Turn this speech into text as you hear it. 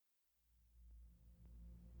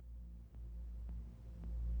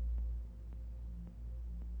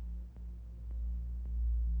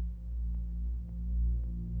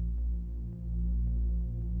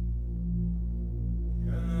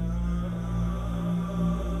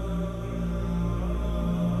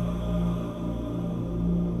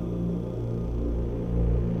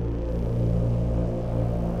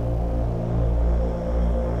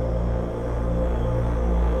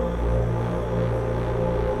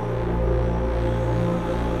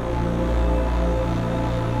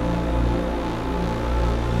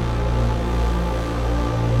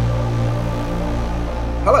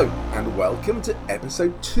welcome to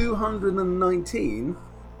episode 219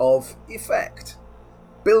 of Effect,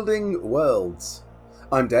 Building Worlds.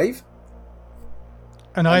 I'm Dave.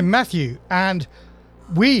 And I'm Matthew, and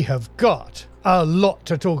we have got a lot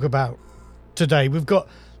to talk about today. We've got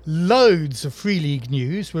loads of Free League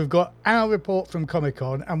news, we've got our report from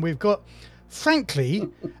Comic-Con, and we've got, frankly,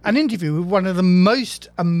 an interview with one of the most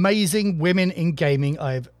amazing women in gaming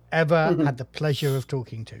I've ever had the pleasure of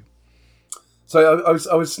talking to. So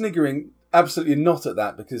I was sniggering absolutely not at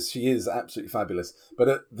that because she is absolutely fabulous.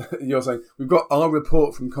 But you're saying we've got our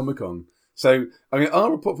report from Comic-Con. So, our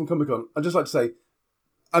report from Comic-Con, I'd just like to say,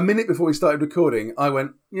 a minute before we started recording, I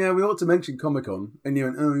went, yeah, we ought to mention Comic-Con. And you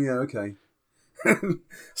went, oh, yeah, okay.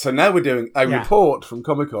 So now we're doing a report from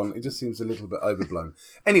Comic-Con. It just seems a little bit overblown.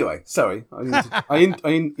 Anyway, sorry. I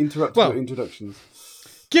interrupted your introductions.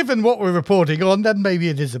 Given what we're reporting on, then maybe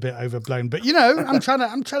it is a bit overblown. But I'm trying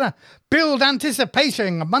to build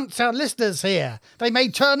anticipation amongst our listeners here. They may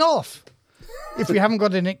turn off if we haven't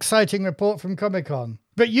got an exciting report from Comic-Con.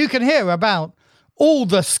 But you can hear about all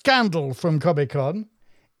the scandal from Comic-Con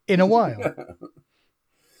in a while.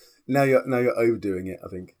 Now you're overdoing it, I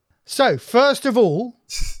think. So first of all,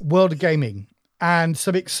 World of Gaming. And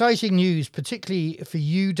some exciting news, particularly for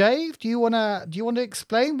you, Dave. Do you want to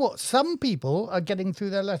explain what some people are getting through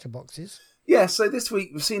their letterboxes? Yeah, so this week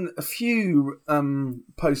we've seen a few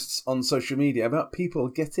posts on social media about people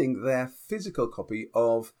getting their physical copy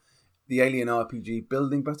of the Alien RPG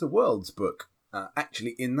Building Better Worlds book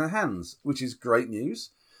actually in their hands, which is great news.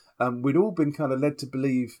 We'd all been kind of led to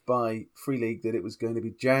believe by Free League that it was going to be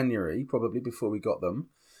January, probably, before we got them.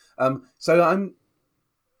 So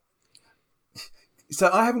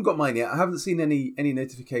I haven't got mine yet. I haven't seen any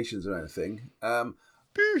notifications or anything. I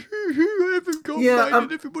haven't got mine and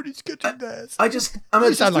everybody's getting theirs. You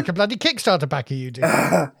sound like a bloody Kickstarter backer, you do.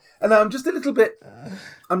 And I'm just a little bit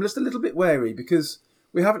wary because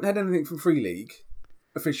we haven't had anything from Free League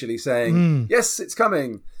officially saying, yes, it's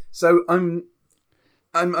coming. So I'm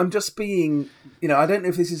just being, I don't know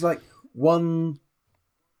if this is like one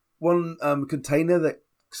container that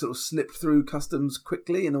sort of slip through customs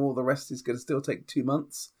quickly and all the rest is going to still take 2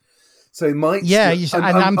 months. So it might... Yeah,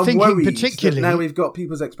 I'm thinking particularly... Now we've got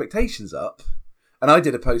people's expectations up. And I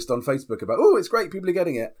did a post on Facebook about, it's great, people are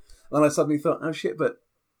getting it. And then I suddenly thought, oh shit, but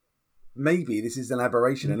maybe this is an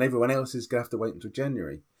aberration and everyone else is going to have to wait until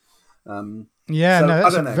January.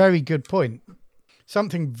 That's a very good point.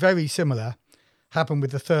 Something very similar happened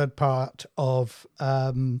with the third part of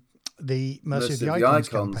the Mercy of the Icons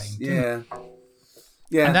campaign. Yeah.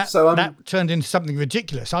 Yeah, and that turned into something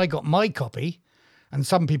ridiculous. I got my copy, and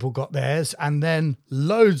some people got theirs, and then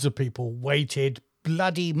loads of people waited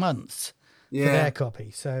bloody months for their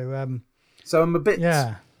copy. So I'm a bit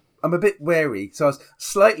wary. So I was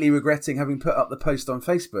slightly regretting having put up the post on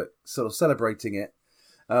Facebook, sort of celebrating it,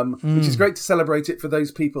 which is great to celebrate it for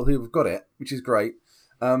those people who have got it, which is great.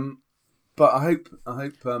 But I hope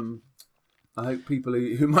people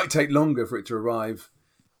who might take longer for it to arrive.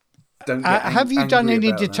 Have you done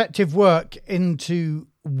any detective work into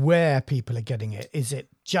where people are getting it? Is it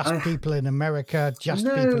just people in America, just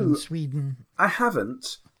people in Sweden? I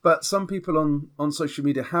haven't, but some people on social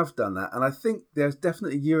media have done that, and I think there's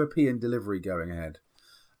definitely European delivery going ahead.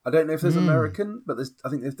 I don't know if there's American, but I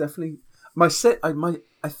think there's definitely I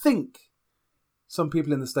think some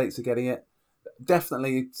people in the States are getting it.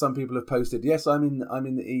 Definitely, some people have posted, yes, I'm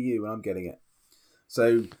in the EU and I'm getting it.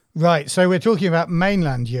 So we're talking about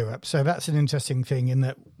mainland Europe. So that's an interesting thing in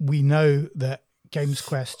that we know that Games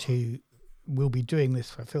Quest, who will be doing this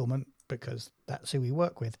fulfillment because that's who we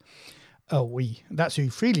work with. That's who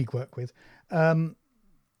Free League work with. And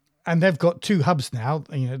they've got two hubs now.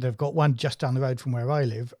 They've got one just down the road from where I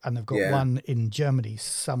live, and they've got one in Germany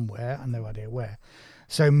somewhere, and no idea where.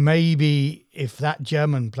 So maybe if that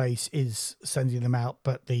German place is sending them out,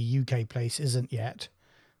 but the UK place isn't yet,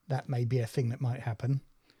 that may be a thing that might happen.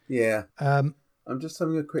 Yeah. I'm just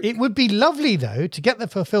having a quick... It would be lovely, though, to get the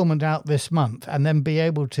fulfillment out this month and then be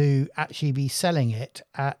able to actually be selling it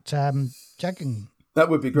at Jagan. That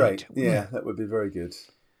would be great. Yeah, that would be very good.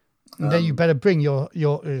 And then you better bring your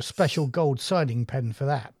special gold signing pen for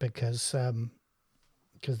that because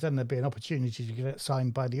then there'd be an opportunity to get it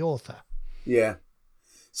signed by the author. Yeah.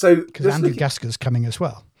 So because Andrew Gasker's coming as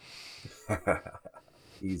well.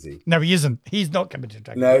 Easy. No, he isn't. He's not coming to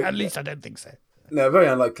Dragon. No, at least I don't think so. No, very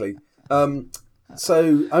unlikely.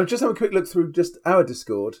 So I'm just having a quick look through just our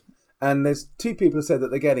Discord, and there's two people who said that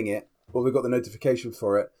they're getting it, or they've got the notification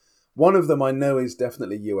for it. One of them I know is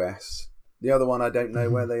definitely US. The other one I don't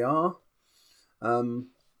know where they are. But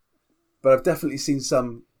I've definitely seen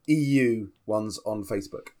some EU ones on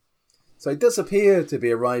Facebook. So it does appear to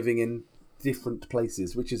be arriving in different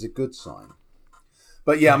places, which is a good sign.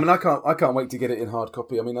 But yeah, I mean, I can't wait to get it in hard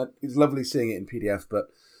copy. I mean, it's lovely seeing it in PDF, but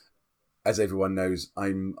as everyone knows,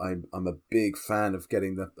 I'm a big fan of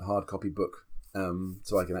getting the hard copy book,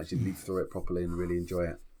 so I can actually leaf through it properly and really enjoy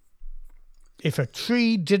it. If a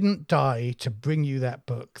tree didn't die to bring you that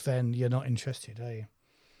book, then you're not interested, are you?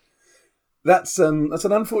 That's an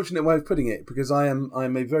unfortunate way of putting it, because I'm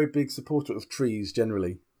a very big supporter of trees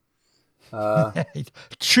generally.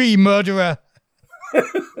 Tree murderer.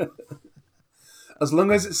 As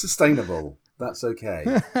long as it's sustainable, that's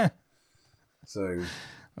okay. So,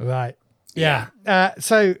 right, yeah. But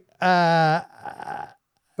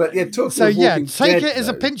yeah, take it as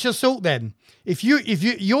a pinch of salt. Then, if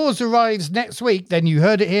yours arrives next week, then you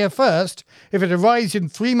heard it here first. If it arrives in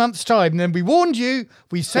 3 months' time, then we warned you.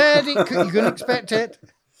 We said you couldn't expect it.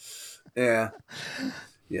 Yeah.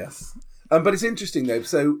 Yes. But it's interesting though.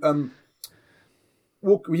 So,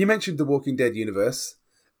 you mentioned the Walking Dead universe.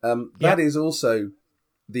 That is also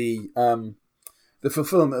the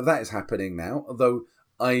fulfillment of that is happening now. Although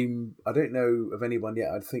I don't know of anyone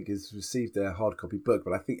yet I think has received their hard copy book,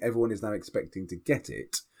 but I think everyone is now expecting to get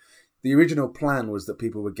it. The original plan was that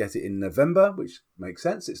people would get it in November, which makes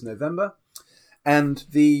sense. It's November, and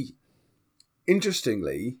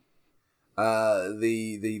interestingly,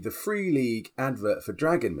 the Free League advert for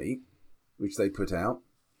Dragonmeet, which they put out,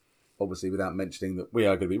 obviously without mentioning that we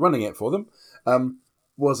are going to be running it for them,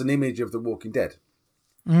 was an image of The Walking Dead.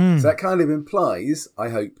 So that kind of implies, I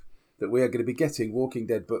hope, that we are going to be getting Walking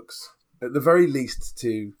Dead books, at the very least,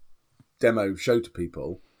 to demo, show to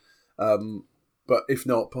people. But if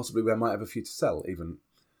not, possibly we might have a few to sell, even.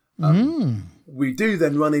 We do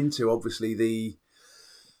then run into, obviously, the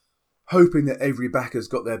hoping that every backer's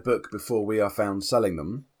got their book before we are found selling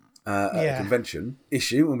them at a convention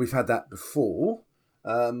issue, and we've had that before.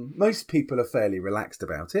 Most people are fairly relaxed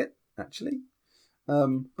about it, actually.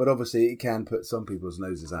 But obviously it can put some people's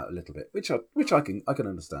noses out a little bit, which I can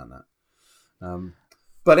understand that.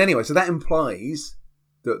 But anyway, so that implies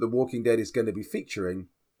that The Walking Dead is going to be featuring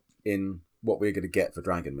in what we're going to get for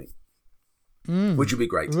Dragonmeet, which would be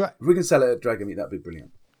great. Right. If we can sell it at Dragonmeet, that'd be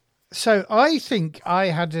brilliant. So I think I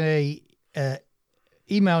had a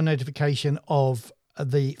email notification of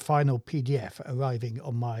the final PDF arriving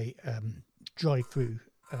on my drive-through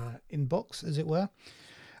inbox, as it were.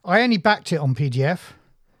 I only backed it on PDF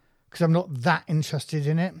because I'm not that interested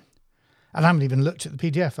in it, and I haven't even looked at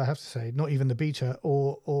the PDF. I have to say, not even the beta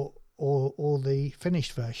or the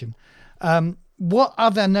finished version. What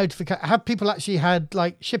other notifications have people actually had?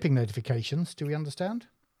 Like shipping notifications? Do we understand?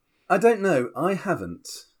 I don't know. I haven't.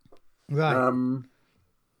 Right.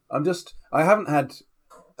 I haven't had.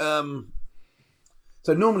 So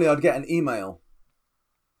normally I'd get an email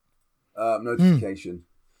notification.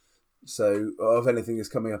 So, of anything that's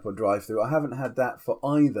coming up on drive-through. I haven't had that for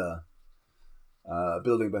either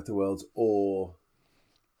Building Better Worlds or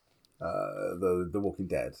the Walking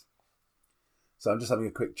Dead. So I'm just having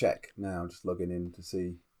a quick check now, just logging in to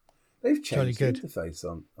see. They've changed the interface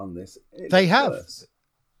on this. They have. Worse.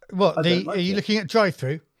 What? Are you looking at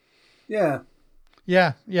drive-through? Yeah.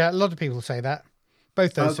 Yeah. A lot of people say that.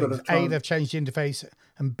 Both those things. A, they've changed the interface,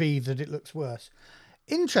 and B, that it looks worse.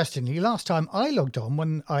 Interestingly, last time I logged on,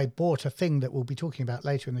 when I bought a thing that we'll be talking about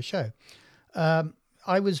later in the show,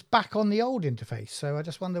 I was back on the old interface. So I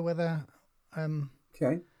just wonder whether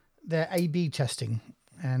they're A/B testing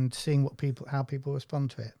and seeing how people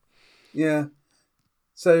respond to it. Yeah.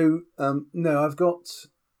 So no,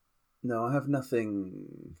 I have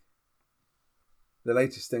nothing. The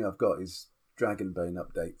latest thing I've got is Dragonbane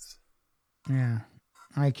updates. Yeah.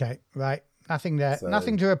 Okay. Right. Nothing there. So,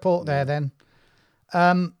 nothing to report there then.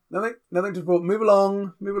 Nothing to report. Move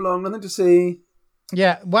along. Nothing to see.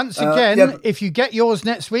 Yeah. Once again, if you get yours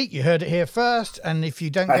next week, you heard it here first. And if you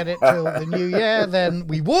don't get it till the new year, then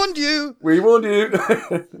we warned you.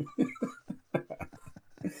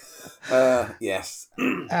 Yes.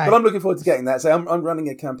 But I'm looking forward to getting that. So I'm running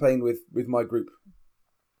a campaign with my group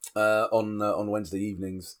on Wednesday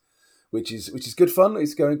evenings, which is good fun.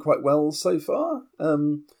 It's going quite well so far.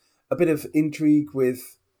 A bit of intrigue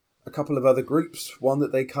with a couple of other groups, one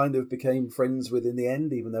that they kind of became friends with in the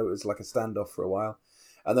end, even though it was like a standoff for a while.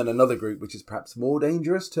 And then another group, which is perhaps more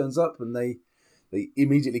dangerous, turns up and they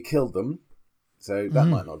immediately killed them. So that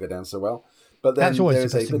might not go down so well. But then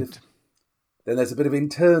there's a bit of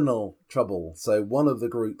internal trouble. So one of the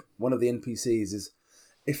NPCs is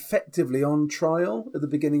effectively on trial at the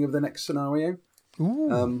beginning of the next scenario.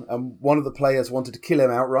 And one of the players wanted to kill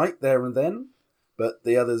him outright there and then, but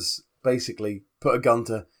the others basically put a gun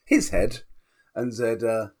to his head and said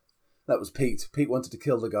that was Pete. Pete wanted to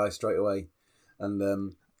kill the guy straight away, and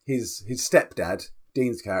his stepdad,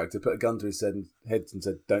 Dean's character, put a gun to his head and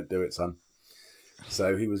said, "Don't do it, son."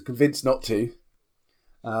 So he was convinced not to.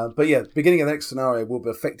 But yeah, beginning of the next scenario will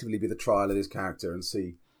effectively be the trial of his character and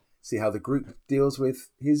see how the group deals with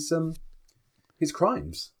his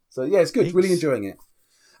crimes. So yeah, it's good. Really enjoying it.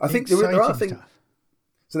 I think there are things.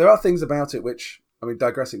 So there are things about it which, I mean,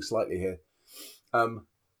 digressing slightly here.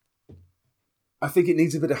 I think it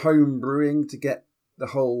needs a bit of home brewing to get the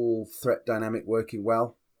whole threat dynamic working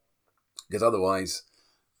well, because otherwise,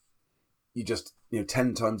 you just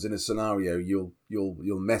 10 times in a scenario you'll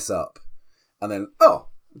mess up, and then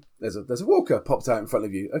there's a walker popped out in front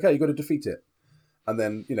of you. Okay, you've got to defeat it, and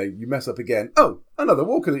then you mess up again. Oh, another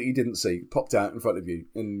walker that you didn't see popped out in front of you,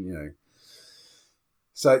 and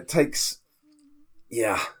so it takes.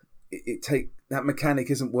 Yeah, it that mechanic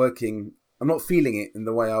isn't working. I'm not feeling it in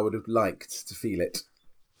the way I would have liked to feel it.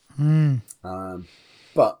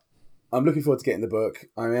 But I'm looking forward to getting the book.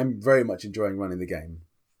 I am very much enjoying running the game,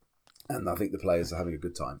 and I think the players are having a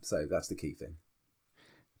good time. So that's the key thing.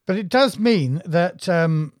 But it does mean that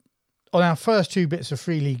on our first 2 bits of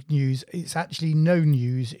Free League news, it's actually no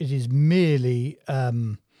news. It is merely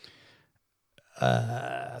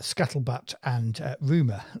scuttlebutt and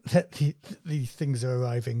rumour that these things are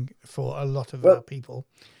arriving for a lot of our people.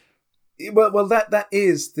 Well, that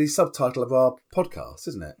is the subtitle of our podcast,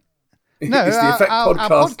 isn't it? No, it's the Effect our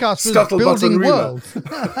podcast was Building World.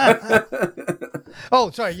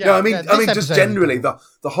 Oh, sorry. Yeah, no, I mean, just generally the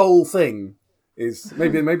whole thing is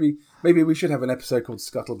maybe we should have an episode called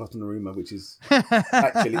Scuttlebutt and Rumour, which is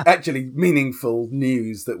actually meaningful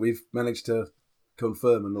news that we've managed to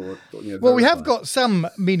confirm and well, we have got some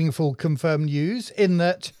meaningful confirmed news in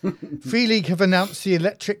that Free League have announced the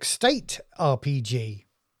Electric State RPG.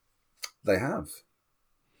 They have.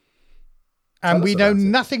 And we know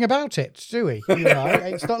nothing about it, do we? You and I.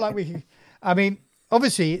 It's not like we... I mean,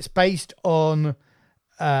 obviously, it's based on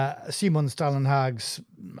Simon Stalenhag's,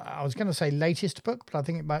 I was going to say latest book, but I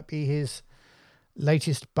think it might be his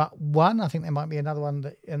latest but one. I think there might be another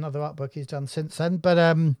art book he's done since then.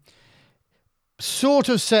 But sort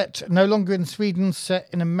of set no longer in Sweden, set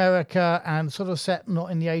in America, and sort of set not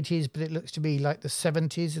in the 80s, but it looks to be like the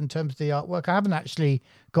 70s in terms of the artwork. I haven't actually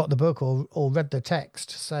got the book or read the text.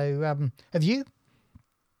 So have you?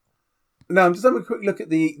 No, I'm just having a quick look at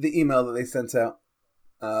the email that they sent out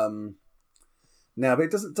now, but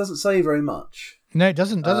it doesn't say very much. No, it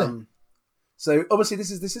doesn't, does it? So obviously this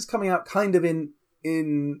is coming out kind of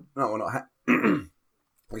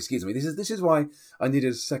excuse me. This is why I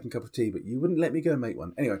needed a second cup of tea, but you wouldn't let me go and make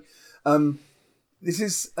one. Anyway, this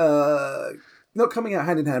is not coming out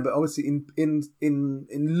hand in hand, but obviously in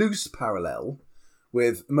loose parallel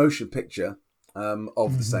with a motion picture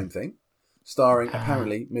of the same thing, starring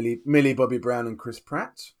apparently Millie Bobby Brown and Chris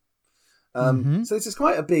Pratt. So this is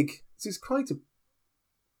quite a big.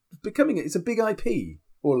 It's a big IP.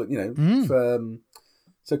 Or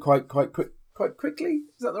so quite quickly.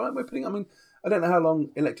 Is that the right way of putting it? I mean, I don't know how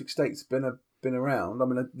long Electric State's been around. I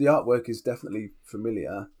mean, the artwork is definitely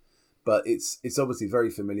familiar, but it's obviously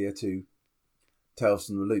very familiar to Tales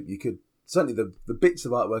from the Loop. You could certainly the bits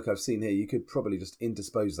of artwork I've seen here, you could probably just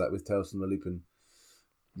interpose that with Tales from the Loop, and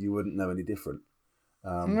you wouldn't know any different.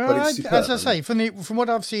 But it's superb. As I say, from what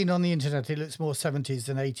I've seen on the internet, it looks more 70s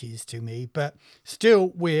than 80s to me, but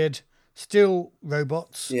still weird, still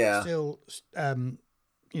robots, still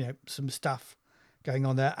some stuff going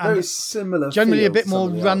on there, and very similar. Generally, a bit more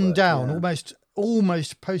run down,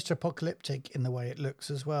 almost post-apocalyptic in the way it looks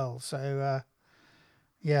as well. So,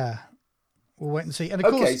 we'll wait and see. And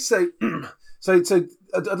of course, so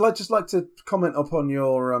I'd just like to comment upon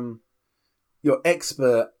your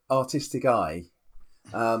expert artistic eye,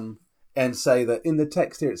 and say that in the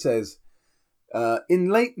text here it says, in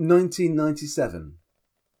late 1997.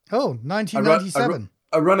 Oh, 1997.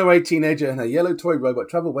 A runaway teenager and her yellow toy robot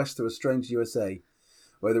travel west to a strange USA,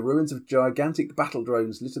 where the ruins of gigantic battle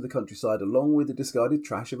drones litter the countryside, along with the discarded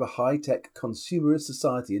trash of a high-tech consumerist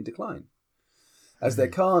society in decline. As their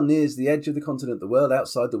car nears the edge of the continent, the world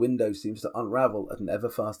outside the window seems to unravel at an ever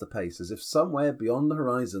faster pace, as if somewhere beyond the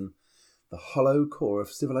horizon, the hollow core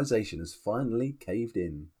of civilization has finally caved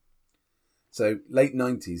in. So, late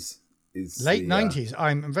 90s. Late 90s.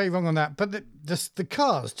 I'm very wrong on that, but the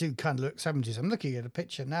cars do kind of look 70s. I'm looking at a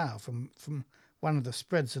picture now from one of the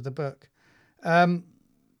spreads of the book.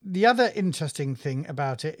 The other interesting thing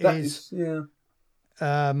about it is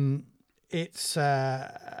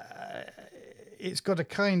it's got a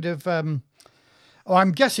kind of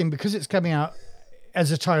I'm guessing because it's coming out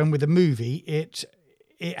as a tie-in with a movie, it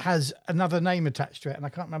has another name attached to it, and I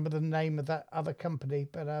can't remember the name of that other company,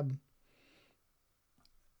 but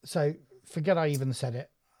so forget I even said it.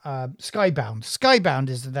 Skybound. Skybound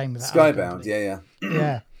is the name of that. Skybound, yeah.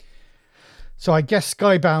 Yeah. So I guess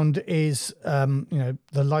Skybound is,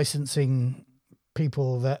 the licensing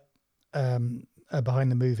people that are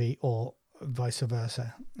behind the movie, or vice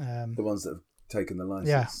versa. The ones that have taken the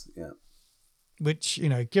license. Yeah. Which,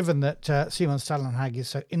 given that Simon Stalenhag is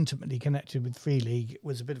so intimately connected with Free League, it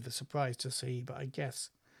was a bit of a surprise to see. But I guess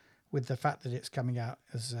with the fact that it's coming out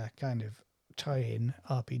as a kind of tie-in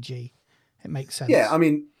RPG, it makes sense. Yeah, I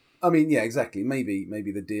mean, yeah, exactly. Maybe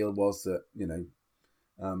the deal was that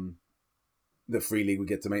the Free League would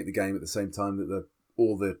get to make the game at the same time that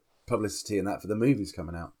all the publicity and that for the movie's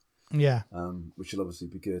coming out. Yeah, which will obviously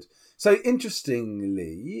be good. So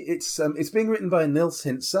interestingly, it's being written by Nils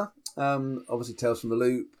Hintzer. Obviously, Tales from the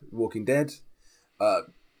Loop, Walking Dead.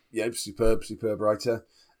 Superb writer.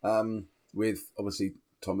 With obviously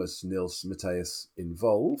Thomas Nils Mateus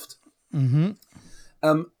involved. Mm-hmm.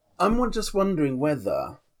 I'm just wondering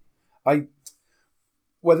whether they're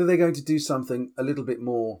going to do something a little bit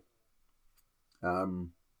more. What's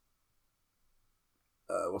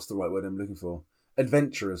the right word I'm looking for?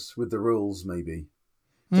 Adventurous with the rules, maybe.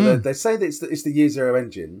 So they say that it's the Year Zero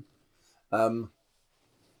engine,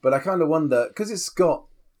 but I kind of wonder, because it's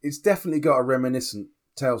definitely got a reminiscent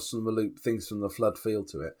Tales from the Loop, Things from the Flood feel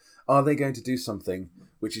to it. Are they going to do something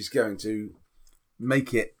which is going to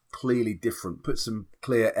make it clearly different, put some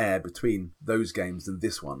clear air between those games and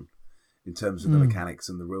this one in terms of the mechanics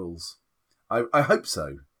and the rules? I hope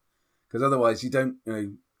so, because otherwise you don't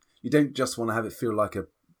just want to have it feel like a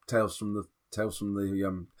Tales from the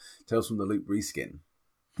Loop reskin.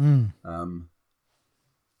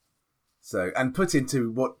 So, and put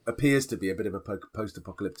into what appears to be a bit of a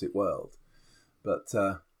post-apocalyptic world. But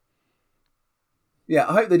I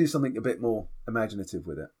hope they do something a bit more imaginative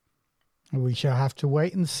with it. We shall have to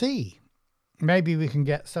wait and see. Maybe we can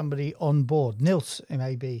get somebody on board. Nils,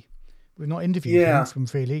 maybe. We've not interviewed him from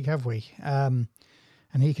Free League, have we? And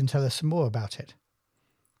he can tell us some more about it.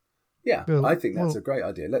 Yeah, I think that's a great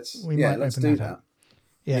idea. Let's do that.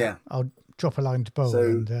 Yeah, I'll drop a line to Bo.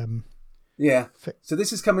 So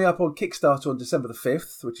this is coming up on Kickstarter on December the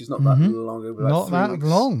 5th, which is not that long ago. Not that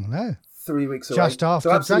long, no. 3 weeks away. Just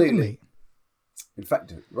after Dragon Meet. In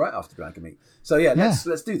fact, right after Dragon Meet. So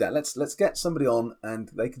let's do that. Let's get somebody on and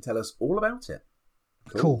they can tell us all about it.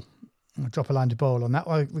 Cool. I'll drop a line to Bowl on that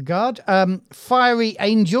regard. Fiery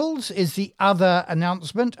Angels is the other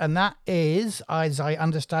announcement, and that is, as I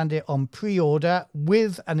understand it, on pre-order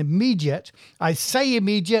with an immediate, I say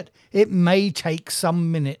immediate, it may take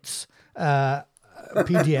some minutes,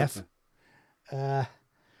 PDF. One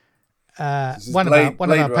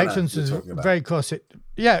of our patrons is very close.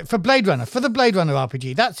 For Blade Runner, for the Blade Runner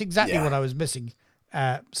RPG. That's exactly what I was missing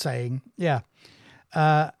saying.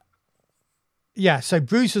 So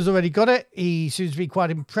Bruce has already got it. He seems to be quite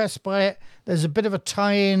impressed by it. There's a bit of a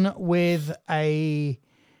tie-in with a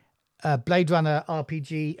Blade Runner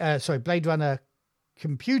RPG, Blade Runner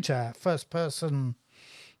computer, first-person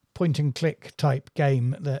point-and-click type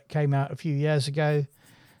game that came out a few years ago.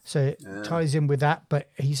 So it ties in with that, but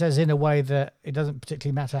he says in a way that it doesn't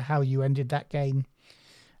particularly matter how you ended that game.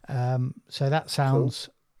 So that sounds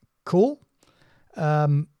cool.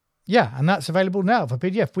 And that's available now for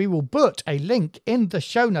PDF. We will put a link in the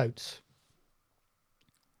show notes.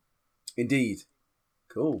 Indeed.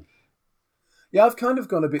 Cool. Yeah, I've kind of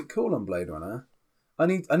gone a bit cool on Blade Runner. I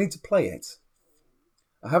need to play it.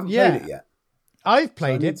 I haven't played it yet. I've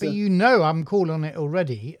played it, but I'm cool on it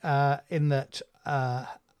already, in that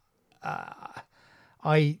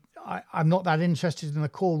I'm not that interested in the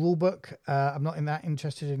core rulebook. I'm not that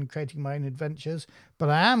interested in creating my own adventures, but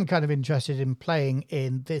I am kind of interested in playing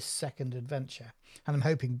in this second adventure. And I'm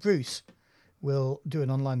hoping Bruce will do an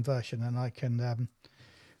online version and I can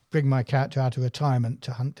bring my character out of retirement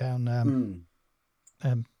to hunt down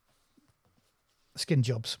skin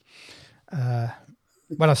jobs.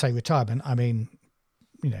 When I say retirement, I mean,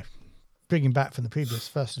 bringing back from the previous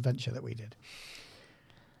first adventure that we did.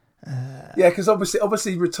 Because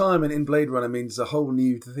obviously retirement in Blade Runner means a whole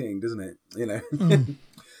new thing, doesn't it? So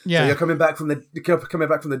you're coming back from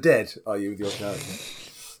the dead, are you, with your character?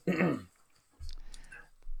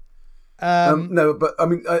 No, but I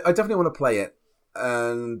mean, I definitely want to play it,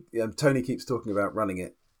 and Tony keeps talking about running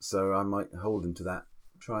it, so I might hold him to that.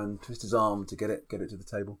 Try and twist his arm to get it to the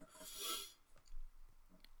table.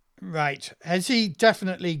 Right. Has he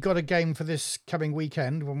definitely got a game for this coming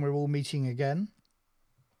weekend when we're all meeting again?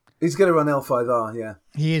 He's going to run L5R, yeah.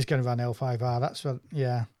 He is going to run L5R. That's what,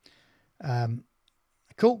 yeah.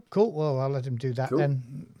 Cool. Well, I'll let him do that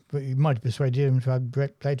then. But you might have persuaded him to have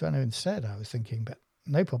Blade Runner instead, I was thinking, but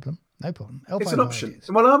no problem. No problem. It's an option.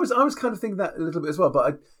 Well, I was kind of thinking that a little bit as well,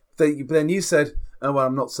 but then you said, "Oh well,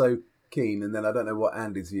 I'm not so keen," and then I don't know what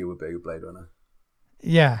Andy's view would be with Blade Runner.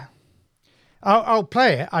 Yeah, I'll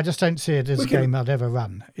play it. I just don't see it as a game I'd ever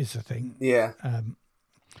run. Is the thing. Yeah.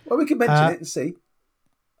 Well, we can mention it and see.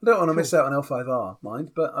 I don't want to miss out on L5R,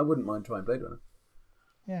 but I wouldn't mind trying Blade Runner.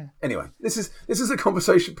 Yeah. Anyway, this is a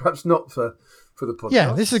conversation perhaps not for the podcast.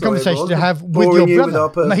 Yeah, this is a conversation to have with your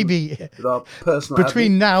brother, maybe with our personal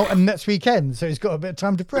between now and next weekend. So he's got a bit of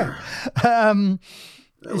time to prep.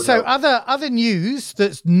 So other news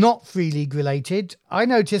that's not Free League related. I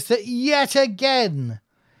noticed that yet again,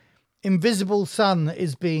 Invisible Sun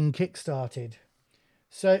is being kickstarted.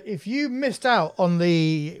 So if you missed out on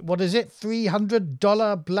the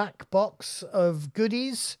 $300 black box of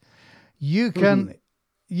goodies, you can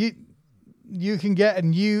you can get a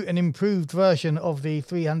new and improved version of the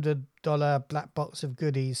 $300 black box of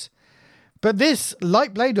goodies. But this,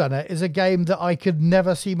 like Blade Runner, is a game that I could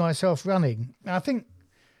never see myself running. I think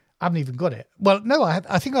I haven't even got it. Well, no,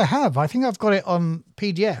 I think I have. I think I've got it on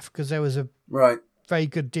PDF because there was a very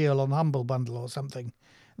good deal on Humble Bundle or something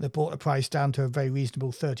that brought the price down to a very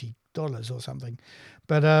reasonable $30 or something.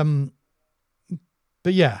 But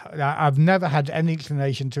yeah, I've never had any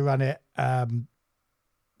inclination to run it.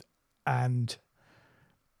 And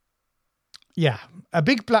yeah, a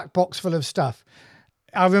big black box full of stuff.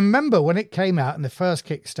 I remember when it came out in the first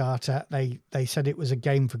Kickstarter, they said it was a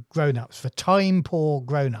game for grown-ups, for time-poor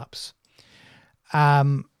grown-ups.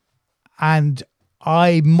 And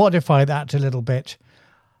I modified that a little bit.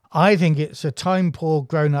 I think it's a time-poor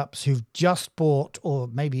grown-ups who've just bought or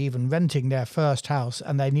maybe even renting their first house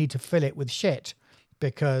and they need to fill it with shit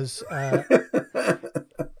because,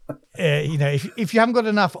 if you haven't got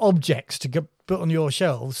enough objects to put on your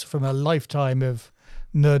shelves from a lifetime of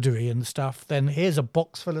nerdery and stuff, then here's a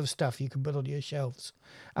box full of stuff you can put on your shelves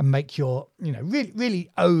and make your, really, really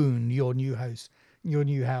own your new house.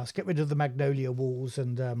 Get rid of the magnolia walls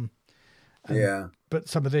and put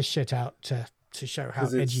some of this shit out to show how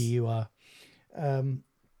edgy you are. I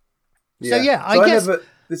guess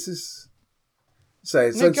this is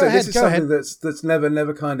something that's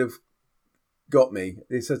never kind of got me.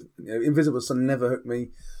 It says Invisible Sun never hooked me.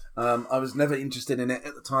 I was never interested in it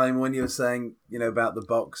at the time when you were saying, about the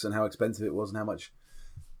box and how expensive it was and how much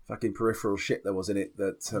fucking peripheral shit there was in it.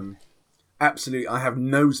 That absolutely, I have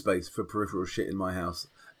no space for peripheral shit in my house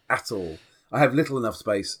at all. I have little enough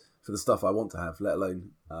space for the stuff I want to have, let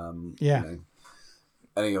alone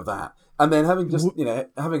any of that. And then having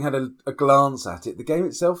had a glance at it, the game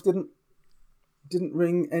itself didn't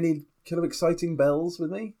ring any kind of exciting bells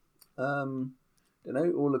with me.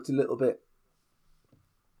 All looked a little bit,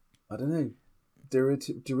 I don't know,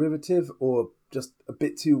 derivative or just a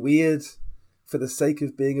bit too weird for the sake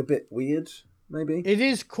of being a bit weird, maybe. It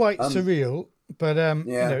is quite surreal, but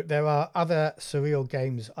there are other surreal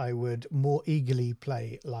games I would more eagerly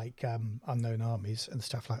play, like Unknown Armies and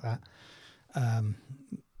stuff like that.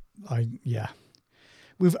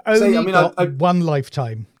 We've only got one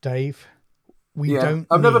lifetime, Dave.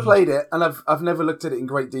 I've never played it, and I've never looked at it in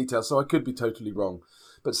great detail, so I could be totally wrong.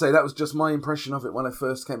 But that was just my impression of it when I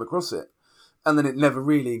first came across it, and then it never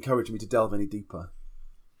really encouraged me to delve any deeper.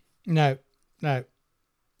 No,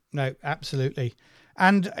 absolutely.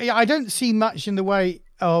 And I don't see much in the way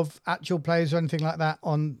of actual players or anything like that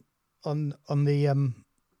on the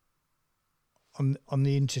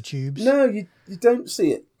intertubes. No, you don't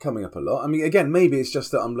see it coming up a lot. I mean, again, maybe it's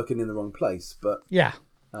just that I'm looking in the wrong place, but yeah.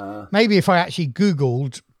 Maybe if I actually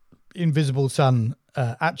Googled Invisible Sun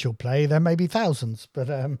actual play, there may be thousands, but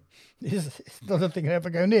it's not a thing I ever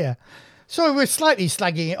go near. So we're slightly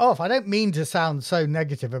slagging it off. I don't mean to sound so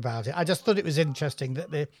negative about it. I just thought it was interesting that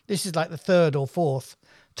this is like the third or fourth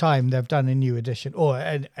time they've done a new edition or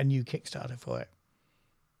a new Kickstarter for it.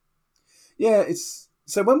 Yeah,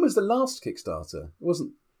 so when was the last Kickstarter? It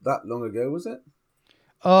wasn't that long ago, was it?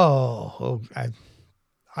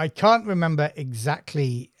 I can't remember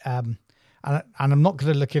exactly, and I'm not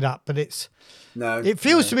going to look it up, but it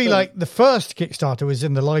feels to me like the first Kickstarter was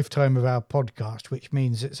in the lifetime of our podcast, which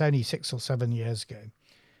means it's only 6 or 7 years ago.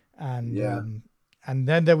 And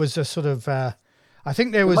then there was a sort of, I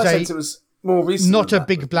think there was it was more recent, not a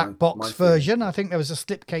big black box version. I think there was a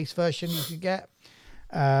slipcase version you could get.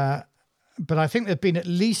 But I think there's been at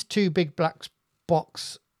least 2 big black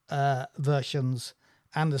box versions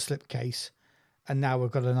and the slipcase. And now we've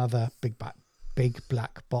got another big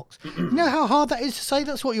black box. You know how hard that is to say?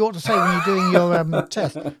 That's what you ought to say when you're doing your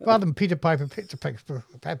test. Rather than Peter Piper picked a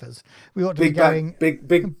peppers, we ought to be going big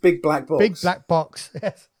black box. Big black box.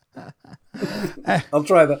 Yes. I'll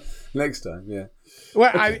try that next time. Yeah.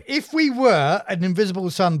 Well, if we were an Invisible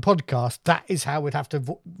Sun podcast, that is how we'd have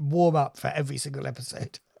to warm up for every single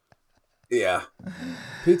episode. Yeah.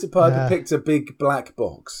 Peter Piper picked a big black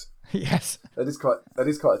box. Yes. That is quite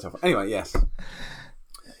a tough one. Anyway, yes.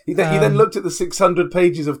 He then looked at the 600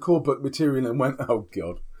 pages of core book material and went, "Oh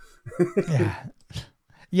God."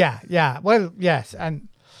 Yeah. Well, yes, and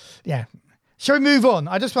yeah. Shall we move on?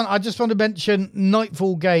 I just want to mention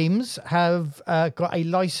Nightfall Games have got a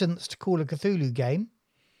licensed Call of Cthulhu game,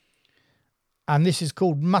 and this is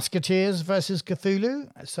called Musketeers versus Cthulhu.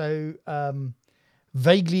 So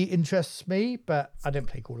vaguely interests me, but I don't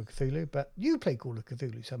play Call of Cthulhu. But you play Call of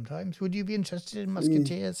Cthulhu sometimes. Would you be interested in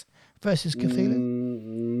Musketeers versus Cthulhu?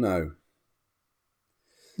 No.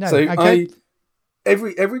 No. So okay.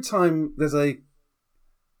 every time there's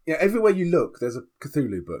everywhere you look, there's a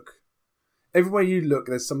Cthulhu book. Everywhere you look,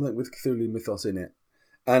 there's something with Cthulhu mythos in it,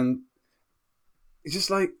 and it's just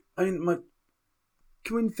like, can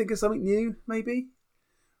we think of something new? Maybe.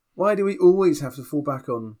 Why do we always have to fall back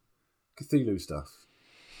on Cthulhu stuff?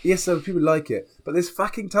 Yes, some people like it, but there's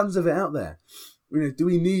fucking tons of it out there. Do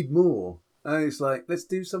we need more? And it's like, let's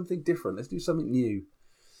do something different. Let's do something new.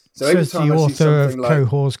 So every Says time the I see author something of like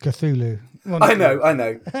Cohor's Cthulhu. I know.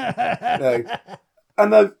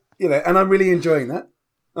 No. And I'm really enjoying that.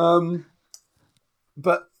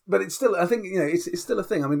 But it's still, I think, it's still a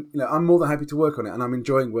thing. I mean, I'm more than happy to work on it, and I'm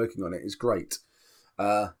enjoying working on it. It's great.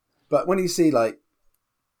 But when you see, okay,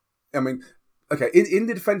 in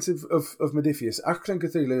the defense of Modiphius, Achtung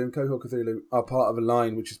Cthulhu and Cohort Cthulhu are part of a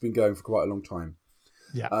line which has been going for quite a long time.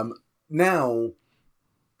 Yeah. Now,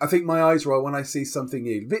 I think my eyes roll when I see something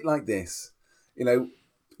new, a bit like this.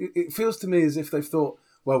 It feels to me as if they've thought,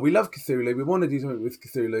 well, we love Cthulhu, we want to do something with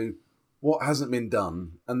Cthulhu. What hasn't been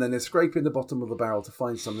done? And then they're scraping the bottom of the barrel to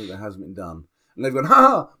find something that hasn't been done. And they've gone,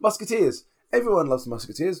 ha! Musketeers! Everyone loves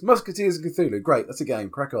Musketeers. Musketeers and Cthulhu. Great, that's a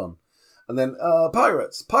game. Crack on. And then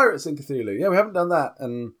Pirates and Cthulhu. Yeah, we haven't done that.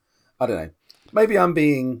 And I don't know. Maybe I'm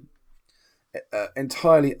being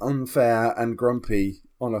entirely unfair and grumpy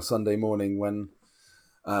on a Sunday morning when,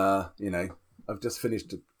 I've just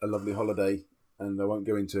finished a lovely holiday and I won't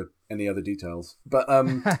go into any other details. But...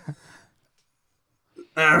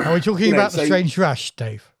 Are we talking about the strange rash,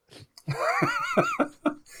 Dave?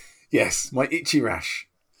 Yes, my itchy rash.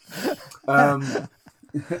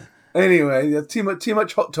 Anyway, too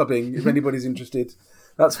much hot tubbing. If anybody's interested,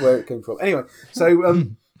 that's where it came from. Anyway, so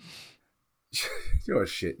you're a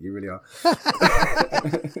shit. You really are.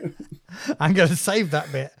 I'm going to save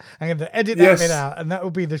that bit. I'm going to edit that bit out, and that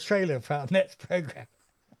will be the trailer for our next program.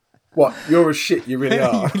 What? You're a shit. You really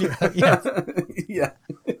are. You really are, yes.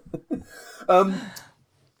 Yeah.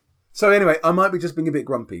 So anyway, I might be just being a bit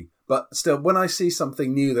grumpy, but still, when I see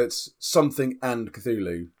something new that's something and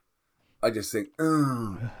Cthulhu, I just think,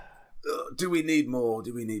 do we need more?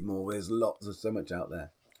 Do we need more? There's so much out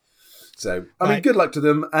there. So, I mean, good luck to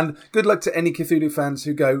them, and good luck to any Cthulhu fans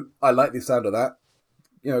who go, I like the sound of that.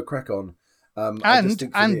 Crack on. I just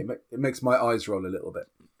think for me, it makes my eyes roll a little bit.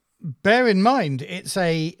 Bear in mind, it's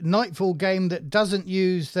a Nightfall game that doesn't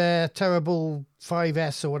use their terrible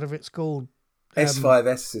 5S or whatever it's called.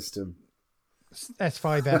 S5S system.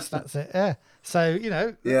 S5S, that's it. Yeah. So,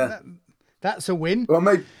 that's a win. Well,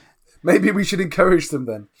 maybe we should encourage them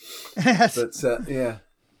then. Yes. But,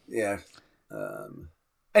 yeah.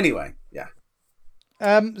 Anyway, yeah.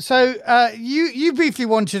 So you briefly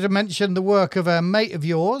wanted to mention the work of a mate of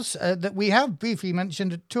yours that we have briefly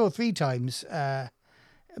mentioned 2 or 3 times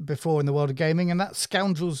before in the world of gaming, and that's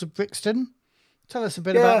Scoundrels of Brixton. Tell us a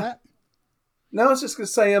bit about that. No, I was just going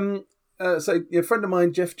to say, so a friend of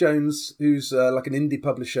mine, Jeff Jones, who's like an indie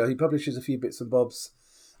publisher, he publishes a few bits and bobs.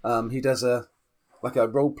 He does a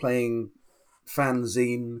role-playing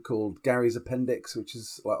fanzine called Gary's Appendix, which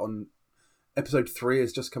is like on episode 3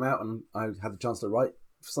 has just come out, and I had the chance to write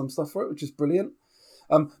some stuff for it, which is brilliant.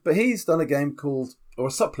 But he's done a game called, or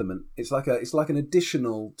a supplement. It's like an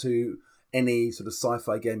additional to any sort of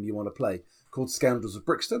sci-fi game you want to play, called Scoundrels of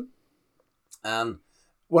Brixton. And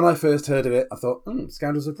when I first heard of it, I thought,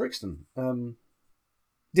 Scoundrels of Brixton. I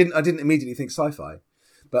didn't immediately think sci-fi,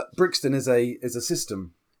 but Brixton is a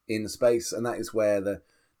system in space, and that is where the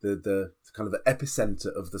kind of the epicenter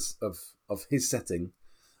of his setting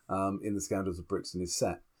in the Scoundrels of Brixton is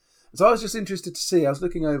set. So I was just interested to see. I was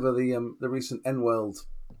looking over the recent N-World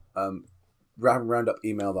roundup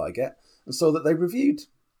email that I get, and saw that they reviewed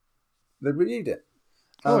it.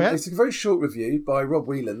 It's a very short review by Rob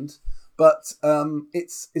Wieland, but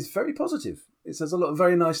it's very positive. It says a lot of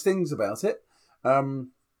very nice things about it.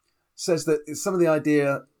 Says that some of the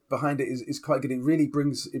idea behind it is quite good. It really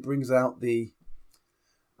brings out the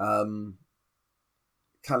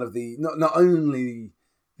kind of the not only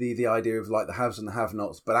the idea of like the haves and the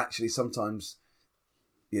have-nots, but actually sometimes,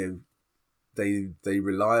 they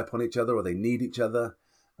rely upon each other or they need each other.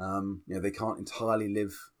 They can't entirely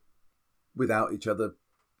live without each other,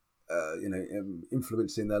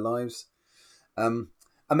 influencing their lives. And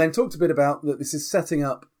then talked a bit about that this is setting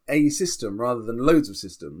up a system rather than loads of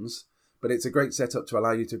systems, but it's a great setup to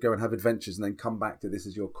allow you to go and have adventures and then come back to this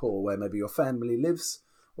as your core, where maybe your family lives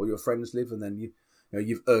or your friends live, and then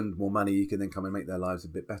you've earned more money. You can then come and make their lives a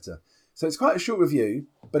bit better. So it's quite a short review,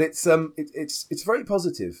 but it's very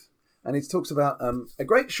positive, and it talks about a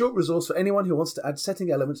great short resource for anyone who wants to add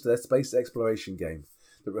setting elements to their space exploration game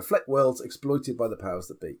that reflect worlds exploited by the powers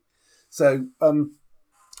that be. So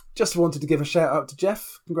just wanted to give a shout out to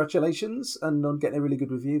Jeff. Congratulations, and on getting a really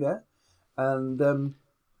good review there. And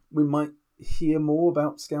we might hear more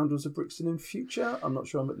about Scoundrels of Brixton in future. I'm not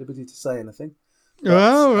sure I'm at liberty to say anything.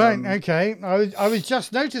 Oh, right. Okay. I was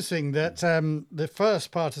just noticing that the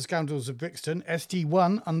first part of Scoundrels of Brixton,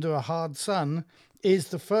 ST1, Under a Hard Sun, is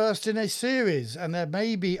the first in a series, and there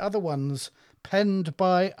may be other ones penned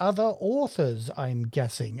by other authors, I'm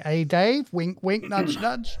guessing. Dave? Wink, wink, nudge,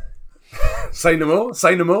 nudge. Say no more.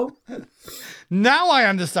 Say no more. Now I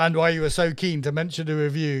understand why you were so keen to mention a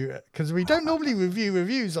review, because we don't normally review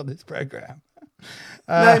reviews on this programme.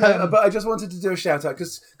 No, but I just wanted to do a shout out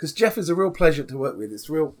because Jeff is a real pleasure to work with. It's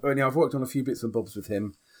real. I've worked on a few bits and bobs with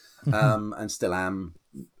him, and still am,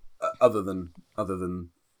 other than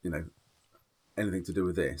anything to do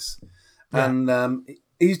with this. Yeah. And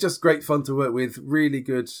he's just great fun to work with. Really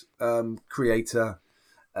good creator.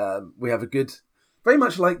 We have a good, very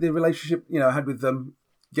much like the relationship I had with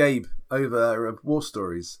Gabe over War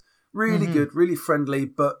Stories. Really good, really friendly,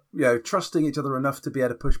 but trusting each other enough to be able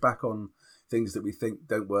to push back on things that we think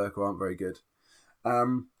don't work or aren't very good.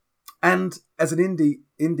 And as an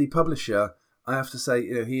indie publisher, I have to say,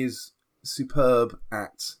 he is superb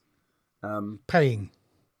at paying.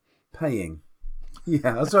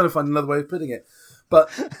 Yeah, I was trying to find another way of putting it,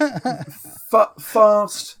 but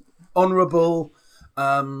fast, honourable,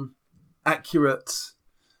 accurate,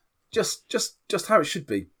 just how it should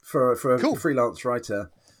be for a cool freelance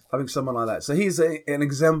writer, having someone like that. So he's an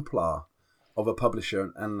exemplar of a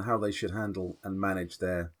publisher and how they should handle and manage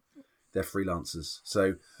their freelancers.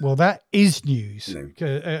 So, well, that is news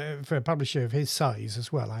for a publisher of his size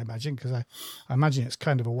as well, I imagine, because I imagine it's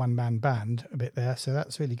kind of a one-man band a bit there. So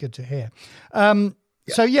that's really good to hear.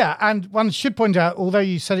 So, yeah, and one should point out, although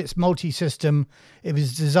you said it's multi-system, it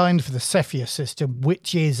was designed for the Cepheus system,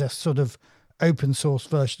 which is a sort of open source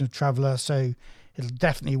version of Traveller. So it'll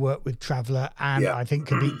definitely work with Traveller, and I think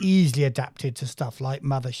could be easily adapted to stuff like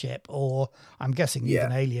Mothership, or I'm guessing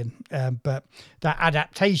even Alien. But that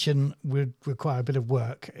adaptation would require a bit of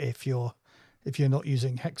work if you're not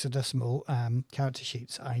using hexadecimal character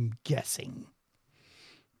sheets, I'm guessing.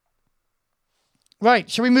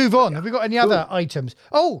 Right, shall we move on? Have we got any other items?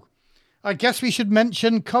 Oh, I guess we should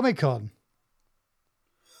mention Comic-Con.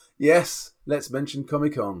 Yes, let's mention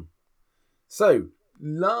Comic-Con. So,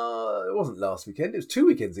 it wasn't last weekend, it was 2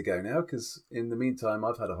 weekends ago now, because in the meantime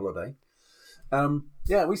I've had a holiday.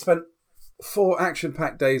 We spent 4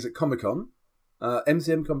 action-packed days at Comic-Con,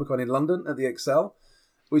 MCM Comic-Con in London at the Excel,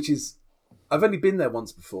 which is, I've only been there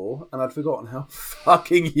once before, and I'd forgotten how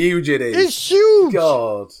fucking huge it is. It's huge!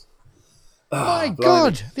 God. My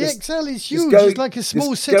God, the Excel is huge. It's like a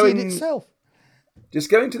small city in itself.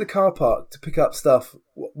 Just going to the car park to pick up stuff,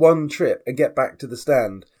 one trip, and get back to the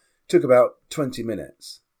stand took about 20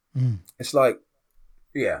 minutes. It's like,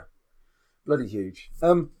 bloody huge.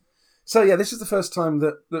 This is the first time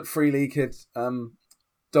that Free League had done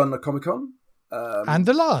a Comic-Con. And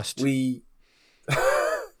the last.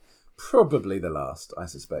 Probably the last, I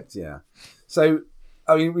suspect, yeah. So,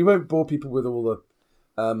 I mean, we won't bore people with all the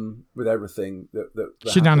with everything that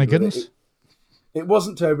shenanigans. It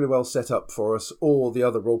wasn't terribly well set up for us, or the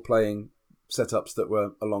other role-playing setups that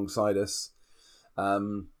were alongside us.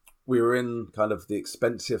 We were in kind of the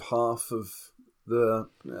expensive half of the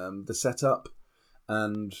setup,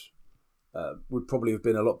 and would probably have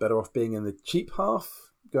been a lot better off being in the cheap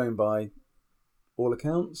half, going by all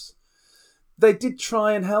accounts. They did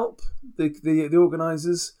try and help the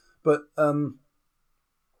organisers, but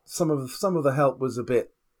some of the help was a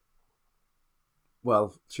bit,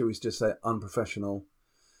 well, shall we just say, unprofessional.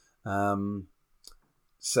 We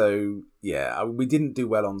didn't do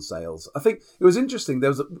well on sales. I think it was interesting.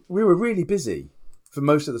 We were really busy for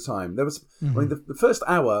most of the time. There was, I mean, the first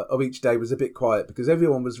hour of each day was a bit quiet because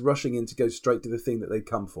everyone was rushing in to go straight to the thing that they'd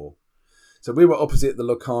come for. So we were opposite the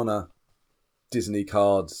Lorcana Disney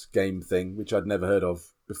cards game thing, which I'd never heard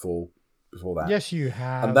of before that. Yes, you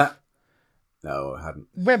have. And that, No, I hadn't.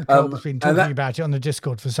 Webcorp has been talking about it on the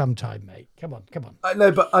Discord for some time, mate. Come on. I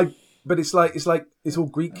know, but it's like it's all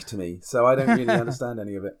Greek to me, so I don't really understand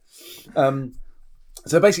any of it.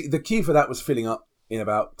 So basically, the queue for that was filling up in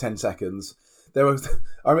about 10 seconds. There was,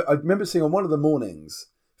 I remember seeing on one of the mornings,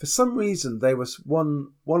 for some reason, there was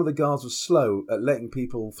one of the guards was slow at letting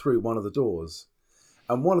people through one of the doors,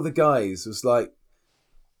 and one of the guys was like,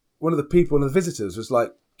 one of the visitors was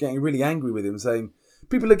like getting really angry with him, saying,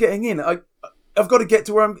 "People are getting in. I've got to get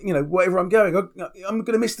to where I'm, wherever I'm going. I'm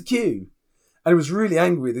going to miss the queue." And he was really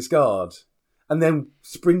angry with this guard, and then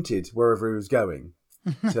sprinted wherever he was going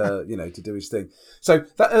to, to do his thing. So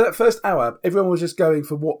that first hour, everyone was just going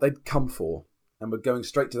for what they'd come for, and were going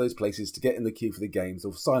straight to those places to get in the queue for the games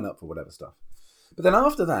or sign up for whatever stuff. But then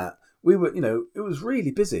after that, we were, it was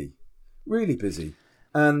really busy,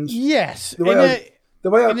 and yes, in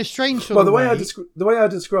a strange sort of way. The way I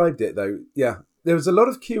described it, though, there was a lot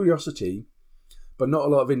of curiosity, but not a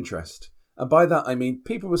lot of interest. And by that, I mean,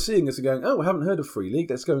 people were seeing us and going, "Oh, I haven't heard of Free League.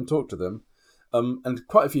 Let's go and talk to them." And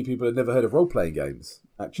quite a few people had never heard of role-playing games,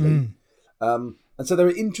 actually. And so they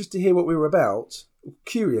were interested to hear what we were about,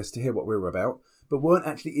 curious to hear what we were about, but weren't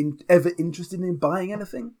actually ever interested in buying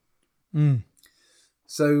anything.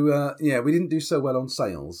 So, we didn't do so well on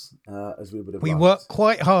sales as we would have liked. We worked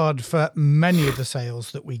quite hard for many of the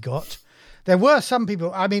sales that we got. There were some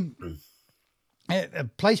people, I mean,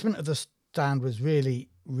 placement of the stand was really,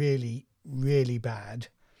 really, really bad.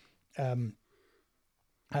 And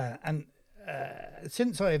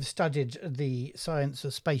since I have studied the science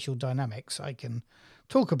of spatial dynamics, I can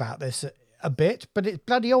talk about this a bit, but it's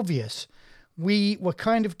bloody obvious. We were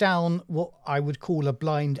kind of down what I would call a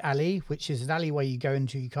blind alley, which is an alleyway you go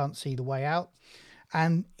into, you can't see the way out.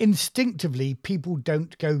 And instinctively, people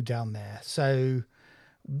don't go down there. So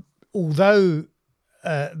although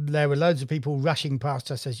there were loads of people rushing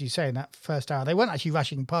past us, as you say, in that first hour, they weren't actually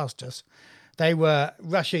rushing past us. They were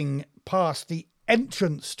rushing past the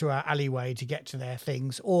entrance to our alleyway to get to their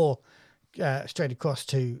things, or straight across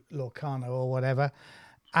to Lorcana or whatever.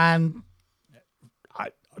 And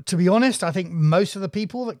to be honest, I think most of the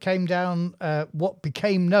people that came down what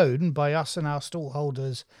became known by us and our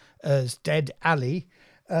stallholders as Dead Alley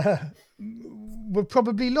were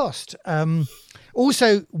probably lost.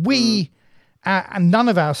 Also, and none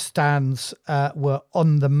of our stands were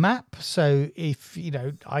on the map. So if,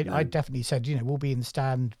 I definitely said, we'll be in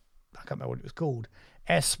stand, I can't remember what it was called,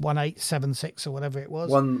 S1876 or whatever it was.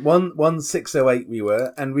 1608 we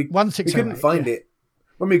were, and we couldn't find it.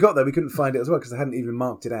 When we got there, we couldn't find it as well because they hadn't even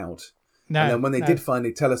marked it out. No, and then when they did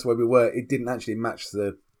finally tell us where we were, it didn't actually match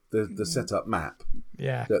the setup map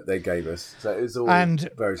that they gave us. So it was all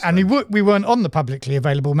very strange. And we weren't on the publicly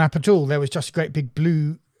available map at all. There was just a great big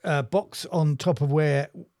blue box on top of where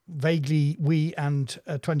vaguely we and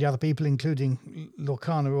 20 other people, including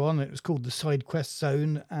Lorcana, were on. It was called the Side Quest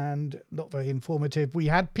Zone, and not very informative. We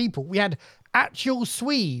had actual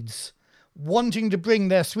Swedes wanting to bring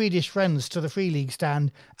their Swedish friends to the Free League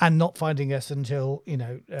stand and not finding us until,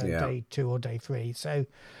 day 2 or day 3. So,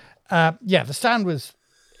 the stand was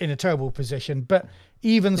in a terrible position. But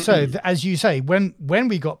even so, as you say, when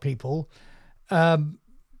we got people, some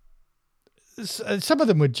of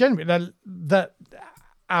them were genuine. That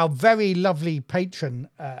our very lovely patron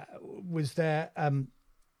was there.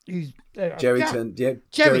 Jerry, thank you.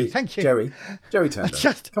 Jerry turned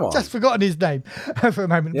up. Come on. Just forgotten his name for a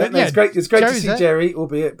moment. Yeah, it's great. It's great to see Jerry,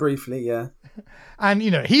 albeit briefly. Yeah, and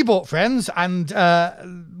he bought friends, and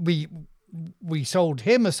we sold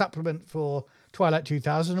him a supplement for Twilight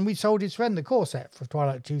 2000, and we sold his friend the core set for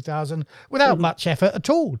Twilight 2000 without much effort at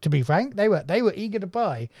all. To be frank, they were eager to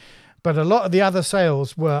buy. But a lot of the other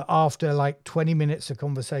sales were after like 20 minutes of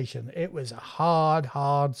conversation. It was a hard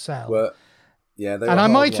sell. Well, yeah, they were, and I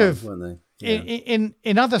might have, weren't they? Yeah.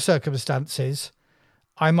 in other circumstances,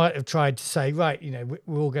 I might have tried to say, right,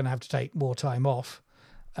 we're all going to have to take more time off.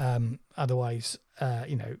 Otherwise,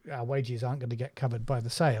 our wages aren't going to get covered by the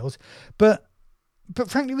sales. But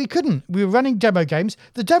frankly, we couldn't. We were running demo games.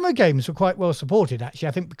 The demo games were quite well supported, actually.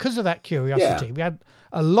 I think because of that curiosity, we had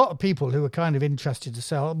a lot of people who were kind of interested to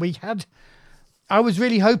sell. I was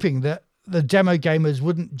really hoping that the demo gamers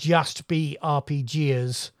wouldn't just be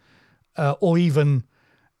RPGers, or even,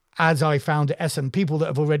 as I found at Essen, people that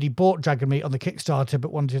have already bought Dragonmeet on the Kickstarter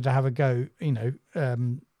but wanted to have a go,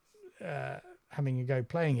 having a go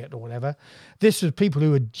playing it or whatever. This was people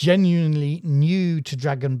who were genuinely new to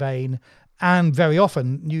Dragonbane and very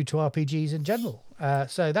often new to RPGs in general.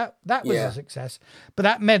 So that was a success. But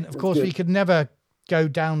that meant, of course, we could never go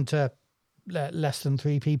down to less than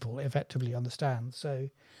 3 people effectively on the stand. So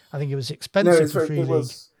I think it was expensive for Free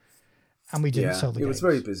League. And we didn't sell the games. It was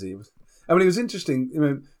very busy. I mean, it was interesting. You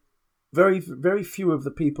know, very, very few of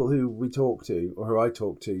the people who we talked to or who I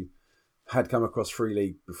talked to had come across Free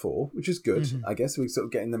League before, which is good. I guess we're sort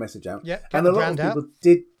of getting the message out. Yeah, and a lot of people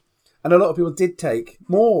did. And a lot of people did take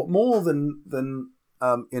more than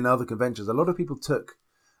in other conventions. A lot of people took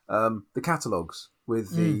the catalogues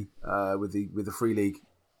with the Free League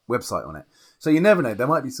website on it. So you never know. There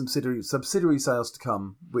might be some subsidiary sales to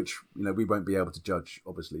come, which we won't be able to judge,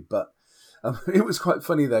 obviously. But it was quite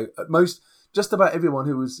funny though. Just about everyone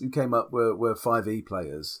who came up were 5e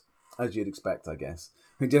players, as you'd expect, I guess.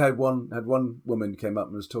 We did had one woman came up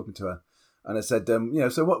and was talking to her, and I said,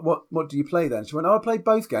 so what do you play then? She went, I play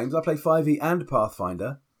both games. I play 5e and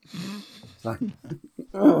Pathfinder. Like,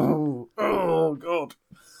 oh God.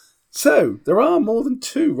 So there are more than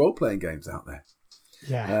 2 role-playing games out there.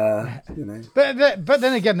 Yeah. But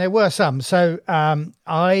then again, there were some. So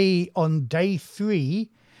on day 3,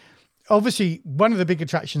 obviously one of the big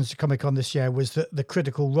attractions to Comic-Con this year was that the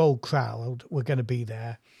Critical Role crowd were going to be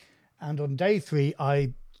there. And on day 3,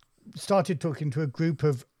 I started talking to a group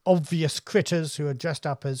of obvious critters who are dressed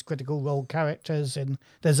up as Critical Role characters, and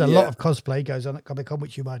there's a lot of cosplay goes on at Comic-Con,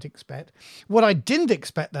 which you might expect. What I didn't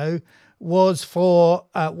expect, though, was for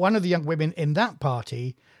one of the young women in that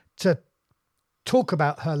party to talk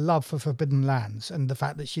about her love for Forbidden Lands and the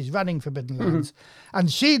fact that she's running Forbidden Lands,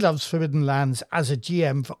 and she loves Forbidden Lands as a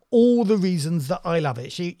GM for all the reasons that I love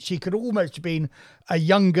it. She could almost have been a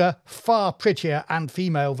younger, far prettier and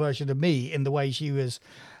female version of me in the way she was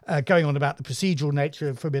going on about the procedural nature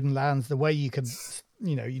of Forbidden Lands, the way you can,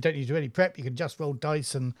 you don't need to do any prep, you can just roll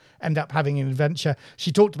dice and end up having an adventure.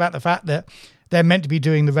 She talked about the fact that they're meant to be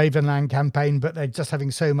doing the Ravenland campaign, but they're just having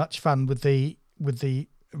so much fun with the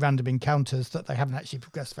random encounters that they haven't actually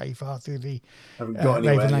progressed very far through the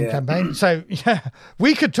Ravenland campaign. So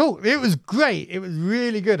we could talk. It was great. It was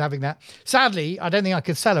really good having that. Sadly, I don't think I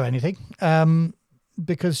could sell her anything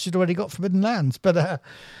because she'd already got Forbidden Lands. But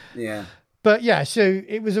But yeah, so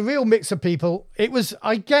it was a real mix of people. It was,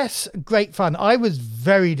 I guess, great fun. I was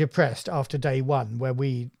very depressed after day 1, where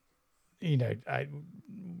we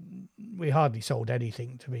hardly sold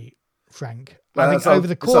anything, to be frank. I think over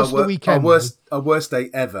the course of the weekend, our worst day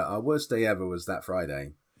ever. Our worst day ever was that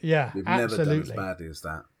Friday. Yeah, we've absolutely. never done as badly as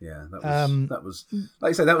that. Yeah, that was like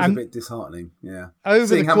I say, that was a bit disheartening. Yeah,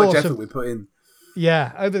 seeing how much effort we put in.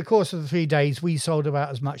 Yeah, over the course of the 3 days, we sold about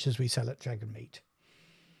as much as we sell at Dragonmeet.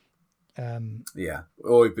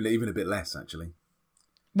 Or even a bit less, actually.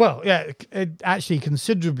 Well, yeah, actually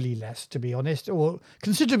considerably less, to be honest, or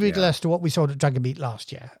considerably less to what we sold at Dragonmeet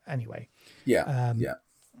last year, anyway. Yeah.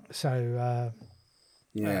 So.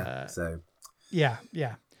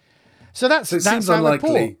 So it seems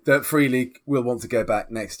unlikely that Free League will want to go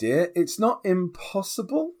back next year. It's not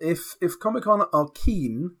impossible if Comic-Con are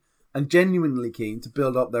keen and genuinely keen to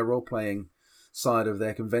build up their role-playing side of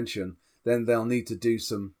their convention, then they'll need to do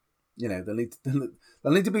some. There'll need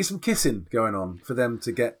to be some kissing going on for them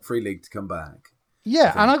to get Free League to come back.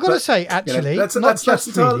 Yeah, and I've got to say, actually, that's it's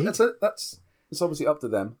obviously up to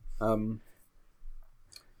them.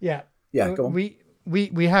 Yeah, go on. We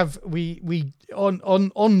have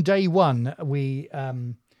on day 1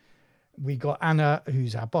 we got Anna,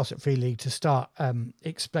 who's our boss at Free League, to start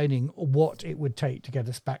explaining what it would take to get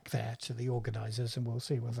us back there to the organisers, and we'll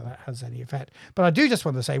see whether that has any effect. But I do just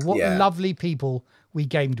want to say what lovely people we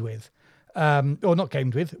gamed with, or not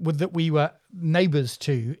gamed with that we were neighbours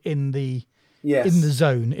to in the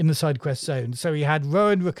zone, in the side quest zone. So we had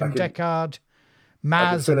Rowan, Rook and Deckard, Maz,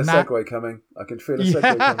 I can feel a segue coming. I can feel a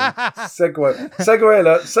segue coming.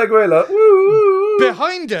 Segue alert. Woo!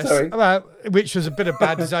 Behind us, which was a bit of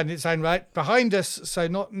bad design in its own right. Behind us, so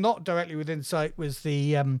not directly within sight, was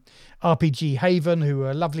the RPG Haven, who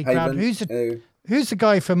were a lovely crowd. Who's the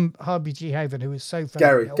guy from RPG Haven who was so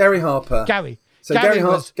funny? Gary Harper. So Gary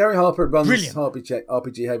Harper runs brilliant.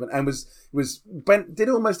 RPG Haven and did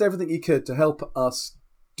almost everything he could to help us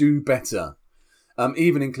do better.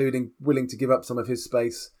 Even including willing to give up some of his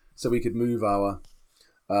space so we could move our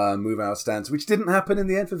stands, which didn't happen in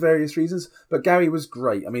the end for various reasons. But Gary was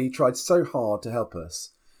great. I mean, he tried so hard to help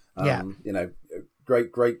us.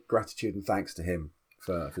 Great gratitude and thanks to him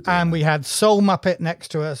for doing that. And we had Soul Muppet next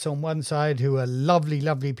to us on one side, who are lovely,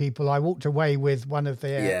 lovely people. I walked away with one of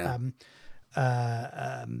their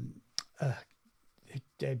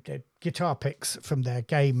guitar picks from their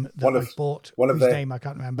game that I bought. Whose name I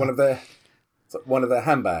can't remember. One of their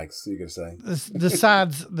handbags, you could say. The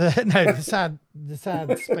sad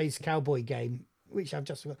space cowboy game, which I've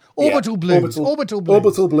just forgotten. Orbital Blues. Orbital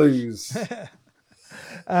Blues.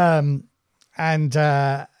 And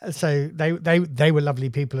so they were lovely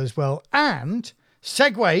people as well. And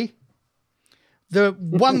segue, the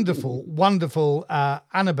wonderful, wonderful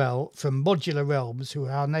Annabelle from Modular Realms, who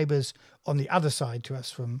are our neighbours on the other side to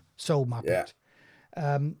us from Soul Muppet,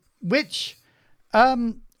 which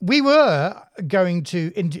we were going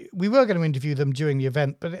to interview them during the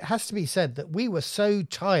event, but it has to be said that we were so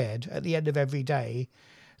tired at the end of every day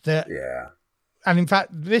that, and in fact,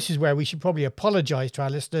 this is where we should probably apologise to our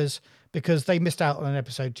listeners because they missed out on an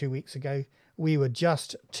episode 2 weeks ago. We were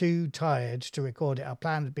just too tired to record it. Our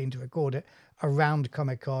plan had been to record it around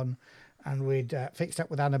Comic-Con, and we'd fixed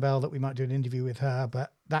up with Annabelle that we might do an interview with her,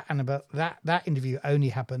 but that interview only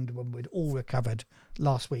happened when we'd all recovered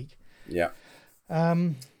last week. Yeah.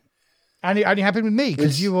 And it only happened with me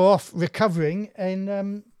because you were off recovering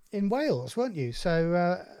in Wales, weren't you?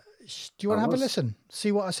 So do you want to have a listen?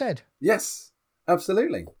 See what I said? Yes,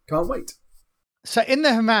 absolutely. Can't wait. So in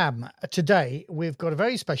the hammam today, we've got a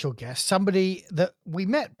very special guest, somebody that we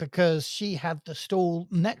met because she had the stall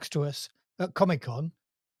next to us at Comic-Con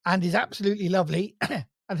and is absolutely lovely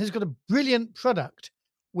and has got a brilliant product,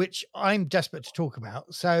 which I'm desperate to talk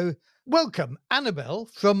about. So welcome, Annabelle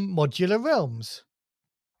from Modular Realms.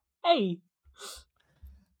 Hey.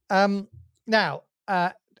 Now,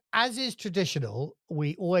 as is traditional,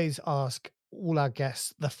 we always ask all our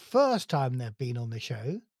guests the first time they've been on the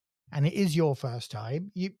show, and it is your first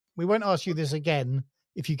time. We won't ask you this again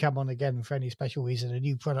if you come on again for any special reason, a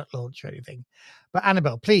new product launch or anything. But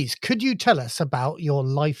Annabelle, please, could you tell us about your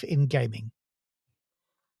life in gaming?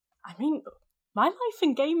 I mean, my life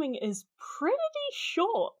in gaming is pretty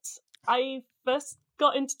short. I first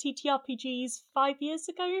got into TTRPGs 5 years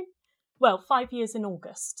ago. Well, 5 years in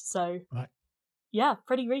August. So, yeah,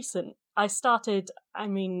 pretty recent. I started,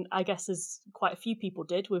 I guess as quite a few people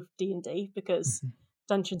did with D&D because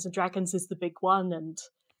Dungeons and Dragons is the big one and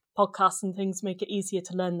podcasts and things make it easier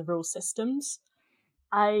to learn the rule systems.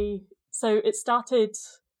 So it started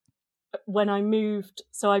when I moved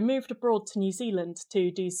abroad to New Zealand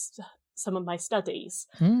to do some of my studies.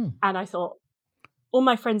 And I thought, all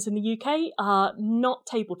my friends in the UK are not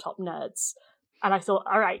tabletop nerds. And I thought,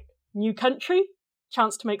 all right, new country,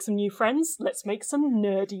 chance to make some new friends. Let's make some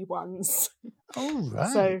nerdy ones. All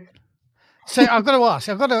right. So I've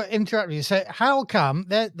got to interrupt you. So how come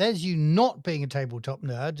there's you not being a tabletop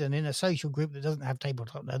nerd and in a social group that doesn't have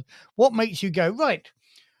tabletop nerds? What makes you go, right,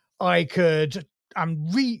 I'm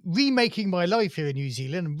remaking my life here in New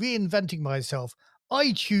Zealand and reinventing myself.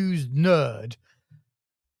 I choose nerd.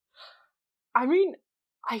 I mean,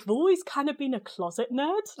 I've always kind of been a closet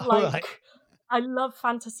nerd. I love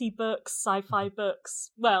fantasy books, sci-fi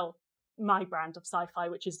books. Well, my brand of sci-fi,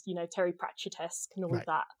 which is, Terry Pratchett-esque and all of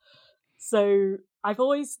that. So I've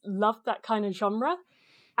always loved that kind of genre.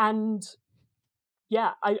 And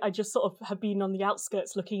yeah, I just sort of have been on the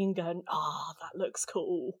outskirts looking and going, that looks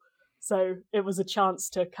cool. So it was a chance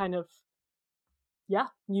to kind of,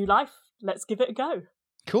 new life. Let's give it a go.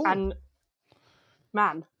 Cool. And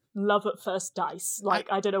man, love at first dice.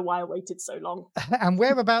 I don't know why I waited so long. And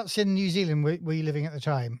whereabouts in New Zealand were you living at the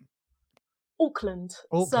time? Auckland.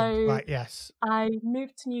 So, right, yes. I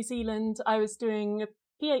moved to New Zealand. I was doing a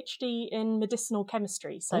PhD in medicinal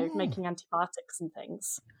chemistry, so making antibiotics and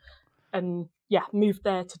things. And moved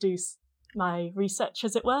there to do my research,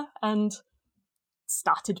 as it were, and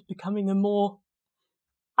started becoming a more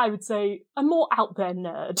out there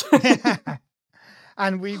nerd.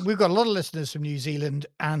 And we've got a lot of listeners from New Zealand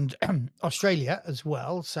and Australia as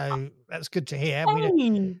well, so that's good to hear.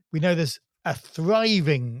 Hey. We know there's a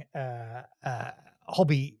thriving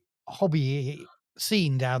hobby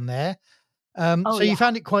scene down there. You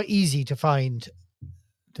found it quite easy to find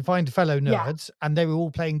fellow nerds, and they were all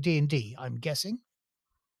playing D&D, I'm guessing.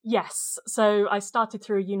 Yes. So I started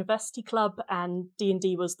through a university club, and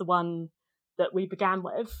D&D was the one that we began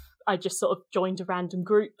with. I just sort of joined a random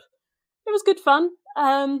group. It was good fun.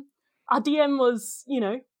 Our DM was,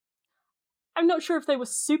 I'm not sure if they were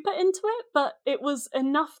super into it, but it was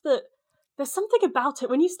enough that there's something about it.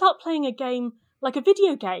 When you start playing a game, like a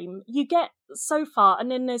video game, you get so far,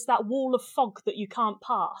 and then there's that wall of fog that you can't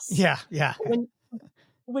pass. Yeah.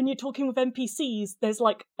 When you're talking with NPCs, there's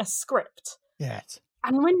like a script. Yes.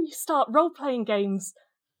 And when you start role-playing games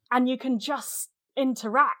and you can just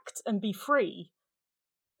interact and be free,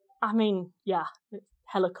 it's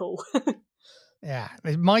hella cool. Yeah,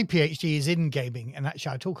 my PhD is in gaming, and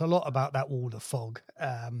actually I talk a lot about that wall of fog.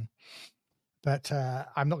 But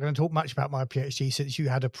I'm not going to talk much about my PhD since you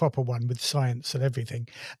had a proper one with science and everything.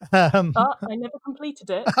 But I never completed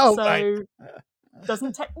it,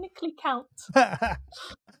 doesn't technically count.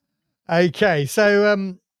 Okay, so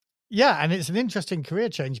and it's an interesting career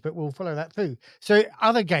change, but we'll follow that through. So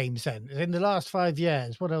other games then, in the last 5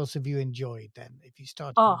 years, what else have you enjoyed then, if you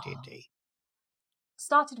started with D&D?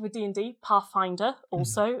 started with D&D, Pathfinder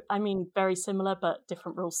also. I mean, very similar but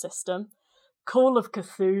different rule system. Call of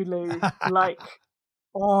Cthulhu, like,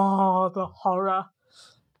 the horror.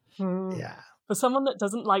 Yeah. For someone that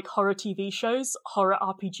doesn't like horror TV shows, horror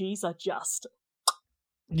RPGs are just...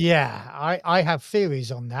 Yeah, I have theories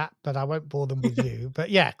on that, but I won't bore them with you. But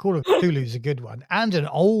yeah, Call of Cthulhu is a good one, and an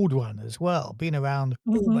old one as well, been around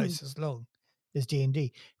almost as long as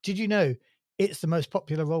D&D. Did you know it's the most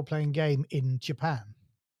popular role-playing game in Japan?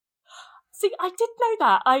 See, I did know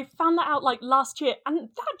that. I found that out like last year, and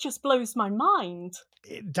that just blows my mind.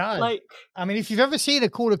 It does. Like, I mean, if you've ever seen a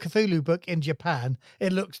Call of Cthulhu book in Japan,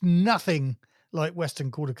 it looks nothing like Western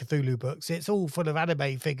Call of Cthulhu books. It's all full of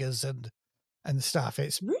anime figures and stuff.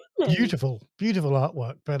 It's really? beautiful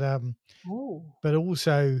artwork, but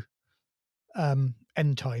also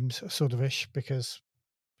end times sort of ish because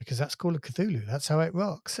that's Call of Cthulhu. That's how it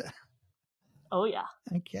rocks. Oh yeah.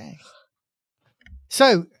 Okay.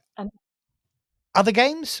 So, And other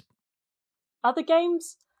games? other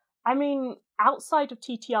games? I mean, outside of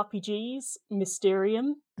TTRPGs,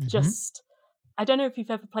 Mysterium, just... I don't know if you've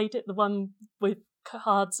ever played it, the one with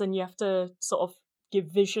cards and you have to sort of give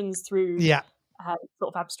visions through sort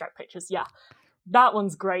of abstract pictures. Yeah, that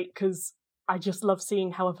one's great because I just love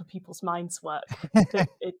seeing how other people's minds work.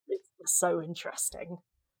 It's so interesting.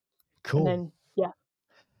 Cool. And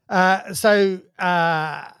then, So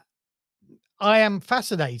I am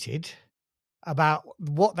fascinated about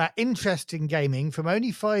what that interest in gaming from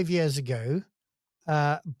only 5 years ago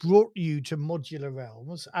brought you to Modular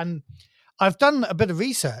Realms. And I've done a bit of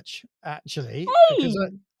research, actually, because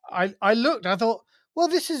I looked, I thought, well,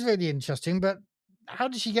 this is really interesting, but how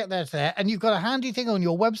did she get there to there? And you've got a handy thing on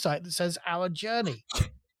your website that says Our Journey.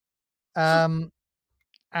 Now,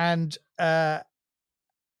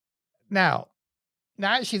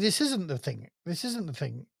 actually, this isn't the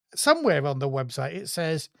thing. Somewhere on the website, it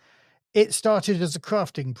says it started as a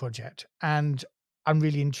crafting project, and I'm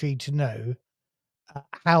really intrigued to know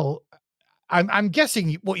how. I'm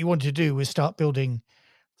guessing what you wanted to do was start building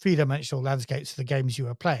three-dimensional landscapes for the games you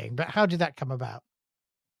were playing, but how did that come about?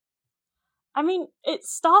 I mean, it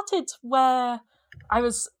started where I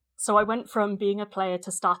went from being a player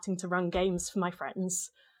to starting to run games for my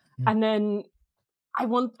friends. And then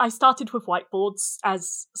I started with whiteboards,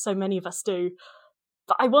 as so many of us do,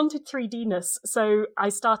 but I wanted 3D-ness. So I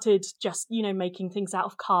started just, making things out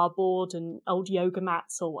of cardboard and old yoga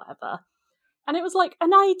mats or whatever. And it was like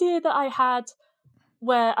an idea that I had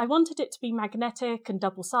where I wanted it to be magnetic and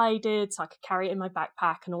double-sided so I could carry it in my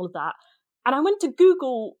backpack and all of that. And I went to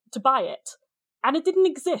Google to buy it, and it didn't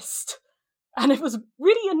exist. And it was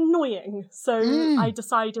really annoying. So I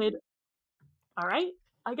decided, all right,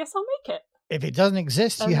 I guess I'll make it. If it doesn't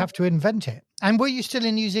exist, you have to invent it. And were you still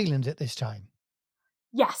in New Zealand at this time?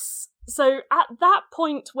 Yes. So at that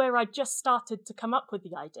point where I just started to come up with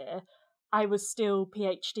the idea, I was still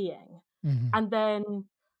PhDing. And then,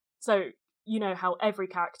 so you know how every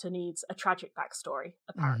character needs a tragic backstory,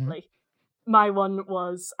 apparently. My one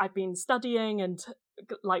was I've been studying and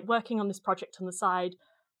like working on this project on the side,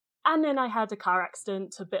 and then I had a car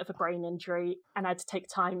accident, a bit of a brain injury, and I had to take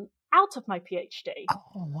time out of my PhD.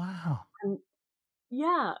 Oh, wow. And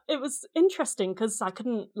yeah, it was interesting because I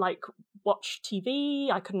couldn't watch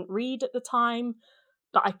TV, I couldn't read at the time,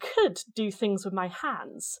 but I could do things with my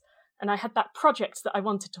hands. And I had that project that I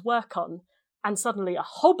wanted to work on, and suddenly a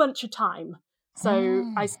whole bunch of time.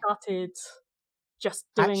 So I started just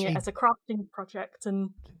doing it as a crafting project and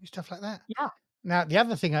stuff like that. Yeah. Now, the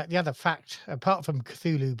other fact, apart from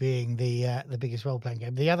Cthulhu being the biggest role-playing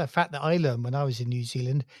game, the other fact that I learned when I was in New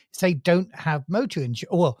Zealand is they don't have motor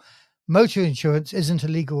insurance. Well, motor insurance isn't a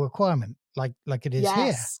legal requirement like it is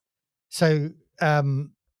here. So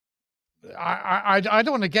I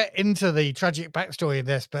don't want to get into the tragic backstory of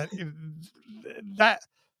this, but that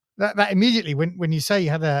immediately when you say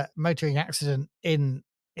you had a motoring accident in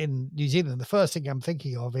New Zealand, the first thing I'm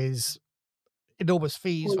thinking of is enormous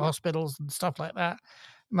fees for hospitals and stuff like that.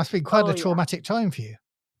 It must be quite a traumatic time for you.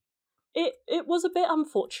 It was a bit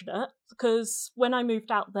unfortunate because when I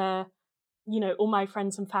moved out there, all my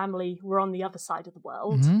friends and family were on the other side of the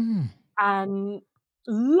world. And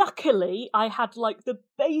luckily I had the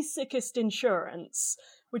basicest insurance,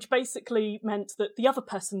 which basically meant that the other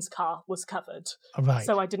person's car was covered. Right.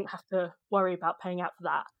 So I didn't have to worry about paying out for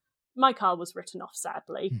that. My car was written off,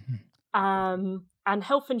 sadly. And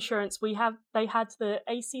health insurance, they had the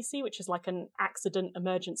ACC, which is like an accident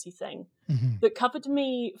emergency thing, that covered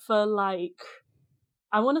me for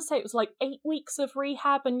I want to say it was 8 weeks of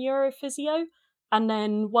rehab and neurophysio. And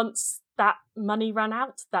then once that money ran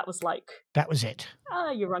out, that was that was it.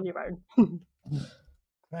 You're on your own.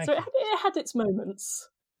 So it had its moments.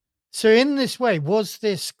 So in this way, was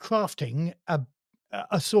this crafting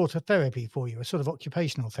a sort of therapy for you, a sort of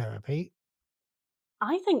occupational therapy?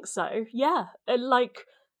 I think so, yeah. Like,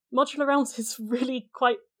 Modular Realms is really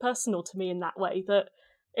quite personal to me in that way, that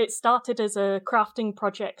it started as a crafting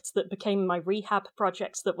project that became my rehab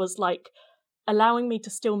project that was like allowing me to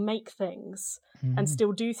still make things and Mhm.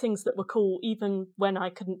 still do things that were cool even when I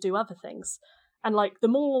couldn't do other things. And like the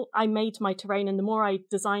more I made my terrain and the more I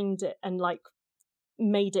designed it and like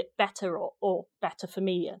made it better or better for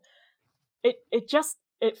me,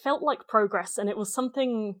 it felt like progress, and it was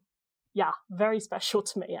something, yeah, very special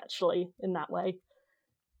to me actually in that way.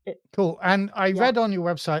 Cool. And I Yeah. read on your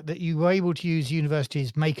website that you were able to use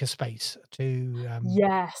university's makerspace to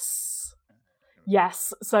Yes.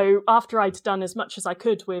 Yes. So after I'd done as much as I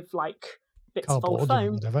could with like bits of old cardboard or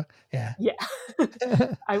foam, whatever. Yeah.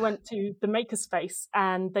 yeah, I went to the makerspace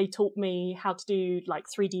and they taught me how to do like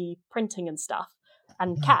 3D printing and stuff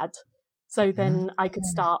and CAD. So then I could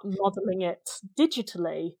start modeling it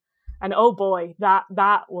digitally. And oh boy, that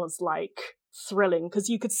was like thrilling, because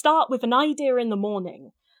you could start with an idea in the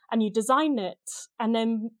morning and you design it and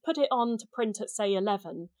then put it on to print at say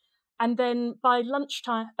 11. And then by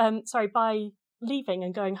lunchtime, by leaving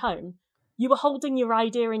and going home, you were holding your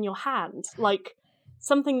idea in your hand, like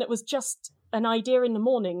something that was just an idea in the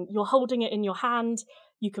morning. You're holding it in your hand.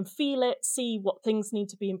 You can feel it, see what things need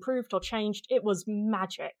to be improved or changed. It was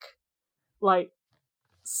magic. Like,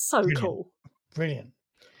 so Brilliant. cool. Brilliant.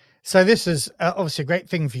 So this is obviously a great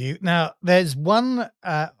thing for you. Now, there's one,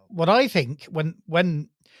 what I think when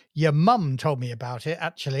your mum told me about it,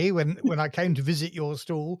 actually, when I came to visit your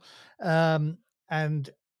stall, and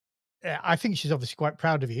I think she's obviously quite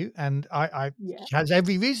proud of you, and Yeah, she has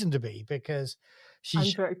every reason to be, because I'm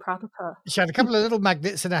she very proud of her. she had a couple of little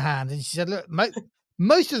magnets in her hand, and she said, "Look,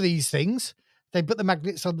 most of these things, they put the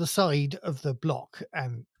magnets on the side of the block,"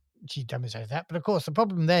 and she demonstrated that. But of course, the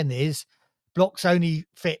problem then is blocks only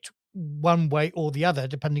fit one way or the other,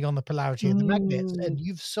 depending on the polarity of the magnets. Mm. And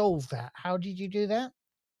you've solved that. How did you do that?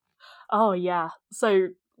 Oh, yeah. So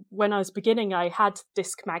when I was beginning, I had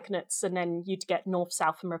disc magnets, and then you'd get north,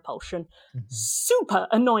 south, and repulsion. Mhm. Super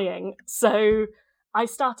annoying. So I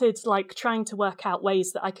started like trying to work out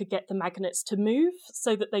ways that I could get the magnets to move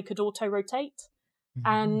so that they could auto rotate. Mhm.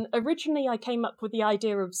 And originally, I came up with the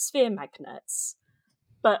idea of sphere magnets.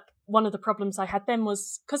 But one of the problems I had then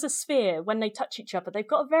was because a sphere, when they touch each other, they've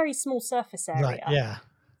got a very small surface Right. area. Yeah.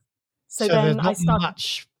 So So there's then I not started.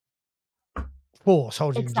 much force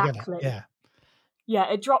holding them together. Exactly. Yeah.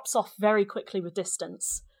 Yeah, it drops off very quickly with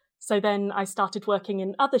distance. So then I started working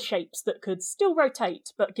in other shapes that could still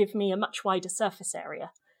rotate but give me a much wider surface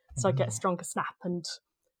area. So I get a Mhm. stronger snap, and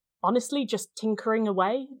honestly, just tinkering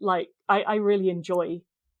away. Like, I really enjoy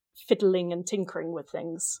fiddling and tinkering with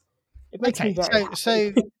things. It makes me Okay, very so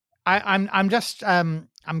happy. I'm just I'm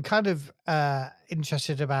kind of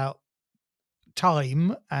interested about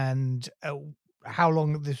time and how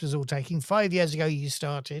long this was all taking. 5 years ago, you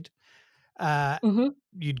started. Uh, Hmm.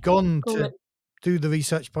 you'd gone Call to it do the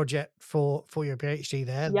research project for your PhD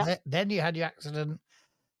there. yeah. Then you had your accident.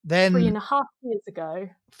 Three Then and a half years ago.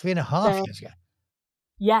 3.5 Then years ago.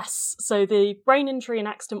 yes, so the brain injury and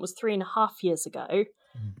accident was 3.5 years ago,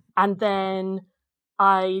 Mm. and then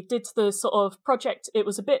I did the sort of project. It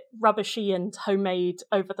was a bit rubbishy and homemade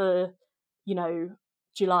over the,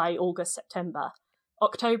 July, August, September.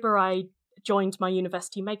 October, I joined my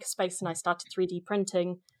university makerspace and I started 3D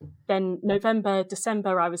printing. Then November,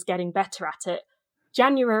 December, I was getting better at it.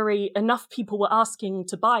 January, enough people were asking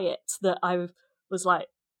to buy it that I was like,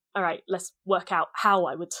 all right, let's work out how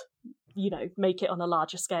I would, make it on a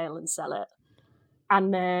larger scale and sell it.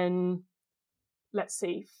 And then let's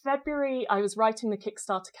see, February, I was writing the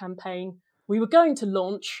Kickstarter campaign. We were going to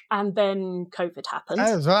launch, and then COVID happened.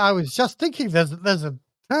 I was just thinking, there's a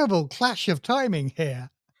terrible clash of timing here.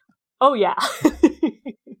 Oh, yeah.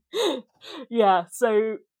 Yeah,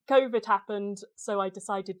 so COVID happened, so I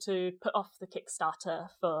decided to put off the Kickstarter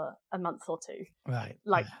for a month or two. Right.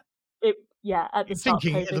 Like, Yeah. at the You're start of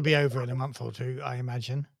thinking COVID. it'll be over in a month or two, I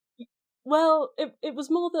imagine. Well, it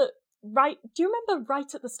was more that, right, do you remember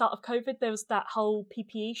right at the start of COVID, there was that whole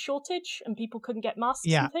PPE shortage and people couldn't get masks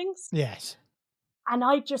Yeah. and things? Yes. And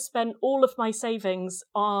I just spent all of my savings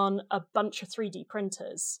on a bunch of 3D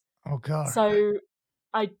printers. Oh God. So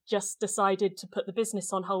I just decided to put the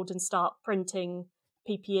business on hold and start printing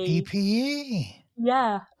PPE. PPE.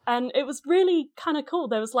 Yeah. And it was really kind of cool.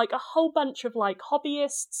 There was like a whole bunch of like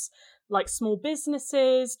hobbyists, like small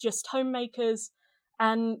businesses, just homemakers.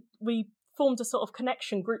 And we formed a sort of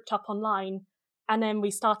connection, grouped up online. And then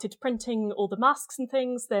we started printing all the masks and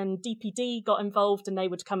things. Then DPD got involved and they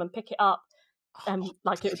would come and pick it up. And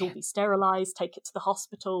like it would all be sterilized, take it to the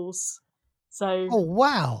hospitals. So Oh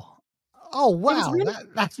wow. really-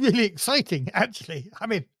 That's really exciting, actually. I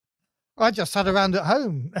mean, I just sat around at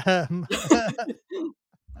home.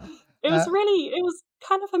 it was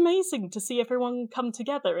kind of amazing to see everyone come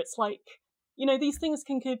together. It's like, these things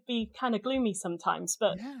could be kind of gloomy sometimes,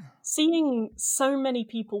 but Yeah. seeing so many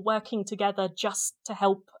people working together just to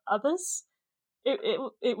help others,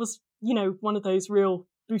 it was, one of those real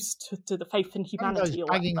boosts to the faith in One of humanity. those Or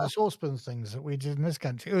banging whatever. the saucepans things that we did in this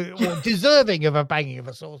country, or deserving of a banging of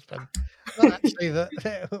a saucepan. Not actually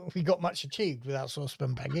that we got much achieved without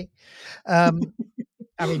saucepan banging. I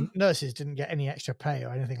mean, nurses didn't get any extra pay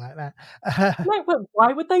or anything like that. No, but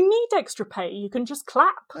why would they need extra pay? You can just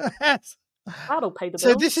clap. That'll pay the bills.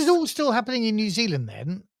 So this is all still happening in New Zealand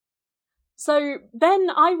then? So then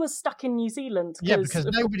I was stuck in New Zealand. Yeah, because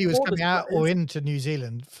of nobody course was borders coming out or closed. into New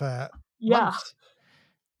Zealand for Yeah. months.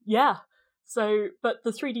 Yeah. So, but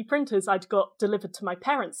the 3D printers I'd got delivered to my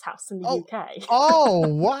parents' house in the UK. Oh,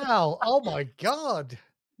 wow. Oh, my God.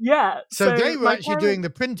 Yeah. So they were my actually doing the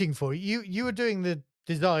printing for you. You were doing the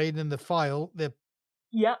design and the file, the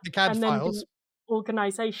CAD and files. then the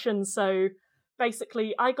organisation. So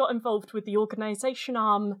basically, I got involved with the organisation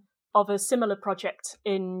arm of a similar project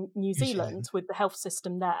in New Zealand with the health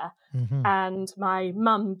system there. Mhm. And my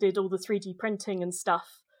mum did all the 3D printing and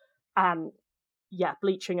stuff. And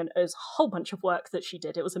bleaching, and there's a whole bunch of work that she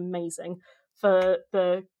did. It was amazing for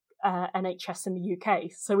the NHS in the UK.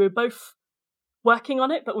 So we were both working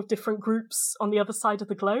on it, but with different groups on the other side of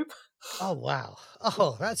the globe. Oh, wow.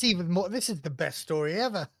 Oh, that's even more. This is the best story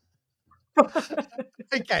ever.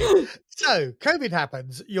 Okay, so COVID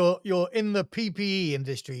happens. You're in the PPE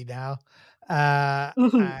industry now,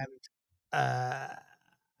 Mhm.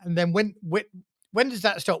 and then when does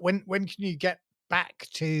that stop? When can you get back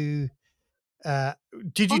to?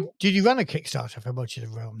 Did you run a Kickstarter for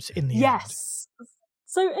Modular Realms in the end? Yes.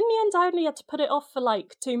 So in the end, I only had to put it off for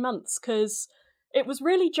like 2 months because it was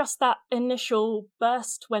really just that initial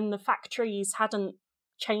burst when the factories hadn't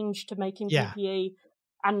changed to making Yeah. PPE,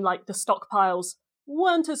 and like the stockpiles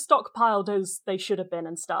weren't as stockpiled as they should have been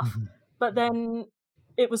and stuff. Mhm. But then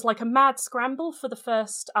it was like a mad scramble for the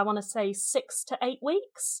first, I want to say, 6 to 8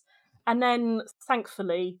 weeks. And then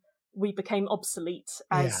thankfully, we became obsolete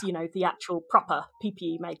as, the actual proper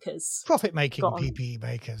PPE makers. Profit-making got on. PPE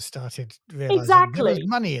makers started realizing there Exactly. was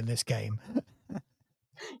money in this game.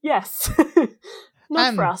 Yes. Not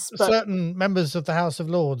And for us, but certain members of the House of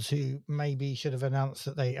Lords who maybe should have announced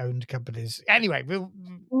that they owned companies. Anyway,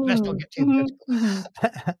 let's not get too political.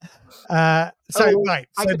 So I so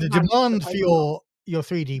could the imagine demand that for they will. your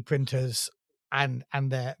 3D printers and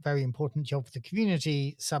their very important job for the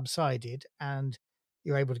community subsided, and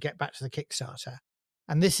you're able to get back to the Kickstarter.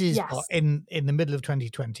 And this is what, Yes. in the middle of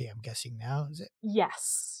 2020, I'm guessing now, is it?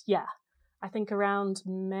 Yes. Yeah. I think around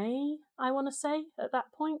May, I want to say, at that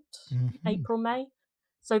point. Mhm. April, May.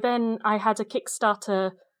 So then I had a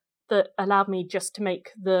Kickstarter that allowed me just to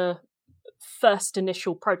make the first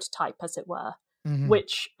initial prototype, as it were, Mhm.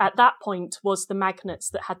 which at that point was the magnets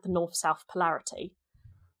that had the north-south polarity.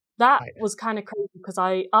 That Right. was kind of crazy because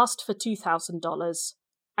I asked for $2,000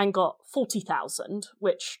 and got 40,000,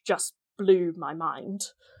 which just blew my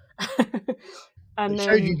mind. And It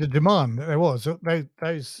showed you then, the demand that there was.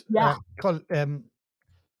 Those yeah, I can't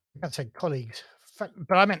say colleagues,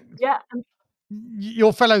 but I meant yeah, and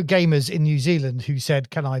your fellow gamers in New Zealand who said,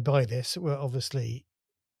 "Can I buy this?" were obviously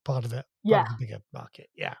part of it, part yeah. of the bigger market.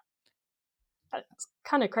 Yeah. It's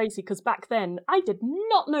kind of crazy because back then I did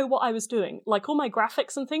not know what I was doing. Like all my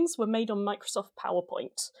graphics and things were made on Microsoft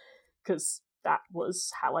PowerPoint because that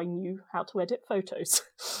was how I knew how to edit photos.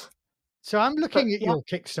 So I'm looking But at yeah, your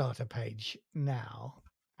Kickstarter page now,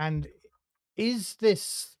 and is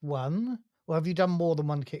this one, or have you done more than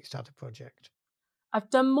one Kickstarter project?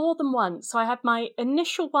 I've done more than one. So I had my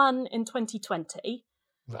initial one in 2020.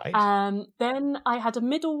 Right. Then I had a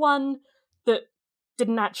middle one that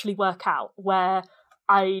didn't actually work out, where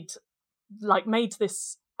I'd like made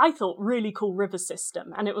this, I thought, really cool river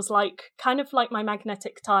system, and it was like kind of like my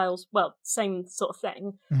magnetic tiles. Well, same sort of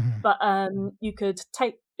thing, Mhm. but you could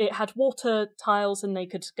take. It had water tiles, and they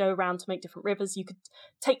could go around to make different rivers. You could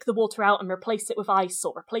take the water out and replace it with ice,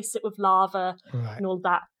 or replace it with lava, Right. and all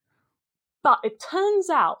that. But it turns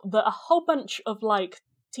out that a whole bunch of like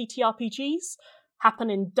TTRPGs happen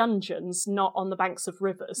in dungeons, not on the banks of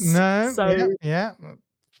rivers. No. So Yeah.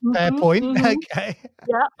 Fair point. Okay.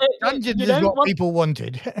 yeah, Dungeons you is know, what people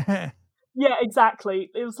wanted. yeah, exactly.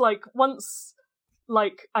 It was like once,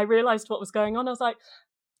 like I realized what was going on, I was like,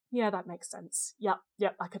 Yeah, that makes sense.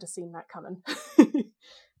 Yep, I could have seen that coming.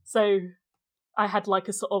 So I had like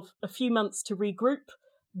a few months to regroup,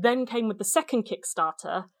 then came with the second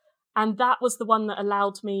Kickstarter, and that was the one that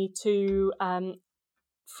allowed me to,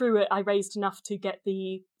 through it, I raised enough to get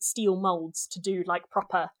the steel molds to do like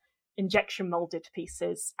proper injection molded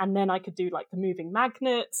pieces, and then I could do like the moving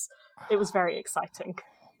magnets. It was very exciting.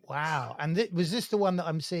 Wow. And was this the one that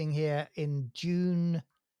I'm seeing here in June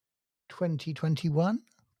 2021?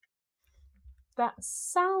 That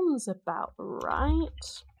sounds about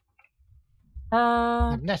right.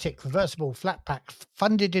 Magnetic reversible flat pack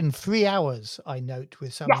funded in 3 hours, I note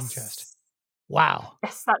with some interest. Wow.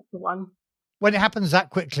 Yes, that's the one. When it happens that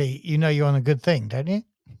quickly, you know you're on a good thing, don't you?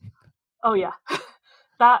 Oh yeah.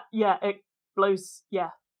 It blows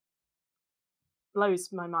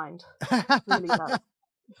my mind. Really does.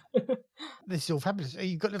 This is all fabulous.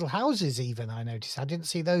 You've got little houses even, I noticed. I didn't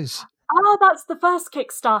see those. Oh, that's the first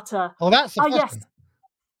Kickstarter. Oh, that's the first yes. one.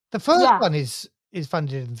 The first one is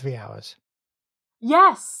funded in 3 hours.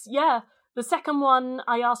 Yes, yeah. The second one,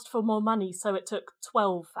 I asked for more money, so it took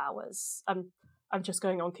 12 hours. I'm just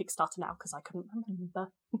going on Kickstarter now because I couldn't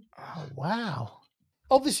remember. Oh, wow.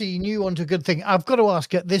 Obviously, you knew on to a good thing. I've got to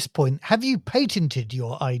ask at this point, have you patented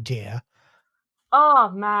your idea?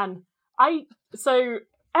 Oh, man. So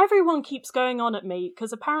everyone keeps going on at me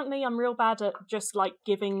because apparently I'm real bad at just like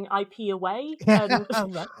giving IP away. And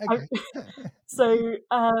Right, okay. So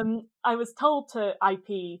I was told to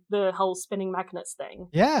IP the whole spinning magnets thing.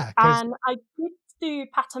 Yeah. And I did do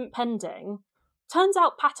patent pending. Turns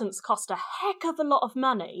out patents cost a heck of a lot of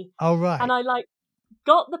money. Oh, right. And I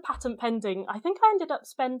got the patent pending. I think I ended up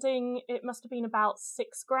spending, it must have been about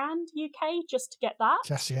 $6,000 UK just to get that.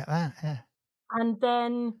 Just to get that, yeah. And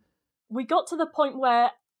then we got to the point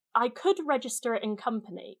where I could register it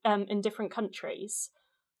in different countries,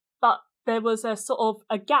 but there was a sort of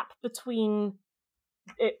a gap between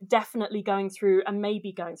it definitely going through and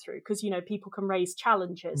maybe going through, because people can raise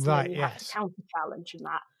challenges, right? And then you have to counter challenge and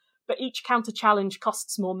that, but each counter challenge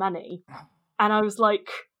costs more money, and I was like,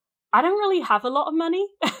 I don't really have a lot of money,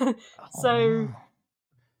 so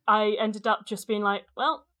I ended up just being like,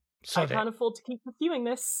 well, I can't afford to keep pursuing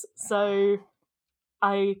this, so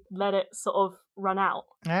I let it sort of run out.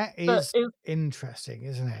 That is interesting,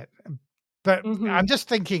 isn't it? But I'm just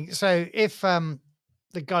thinking, so if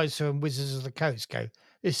the guys from Wizards of the Coast go,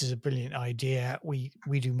 this is a brilliant idea, we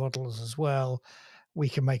do models as well, we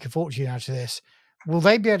can make a fortune out of this, will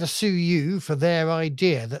they be able to sue you for their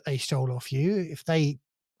idea that they stole off you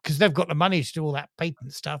because they've got the money to do all that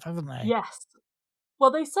patent stuff, haven't they? Yes. Well,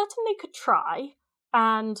 they certainly could try,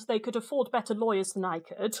 and they could afford better lawyers than I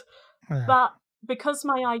could. Yeah. But because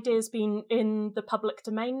my idea's been in the public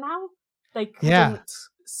domain now, they couldn't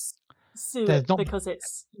sue it because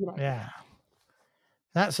it's, Yeah.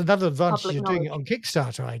 That's another advantage of doing it on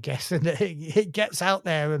Kickstarter, I guess, and it gets out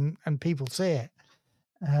there and people see it.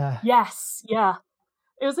 Yes, yeah.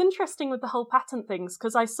 It was interesting with the whole patent things,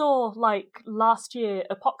 because I saw, last year,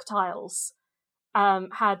 Epoch Tiles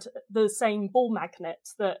had the same ball magnet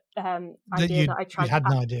that idea that I tried to patent. You had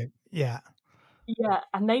an idea, yeah. Yeah,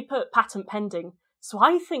 and they put patent pending. So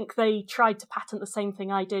I think they tried to patent the same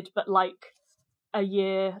thing I did, but a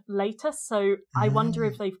year later. So I wonder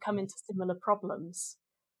if they've come into similar problems.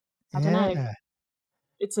 I don't know.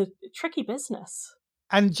 It's a tricky business.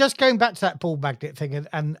 And just going back to that ball magnet thing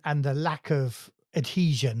and the lack of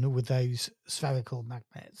adhesion with those spherical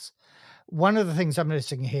magnets, one of the things I'm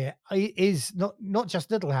noticing here is not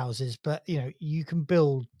just little houses, but you can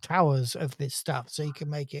build towers of this stuff, so you can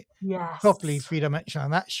make it properly three-dimensional,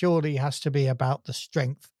 and that surely has to be about the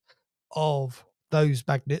strength of those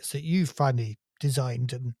magnets that you've finally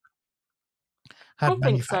designed and had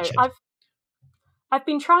manufactured. I think so. I've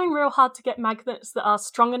been trying real hard to get magnets that are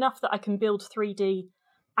strong enough that I can build 3D,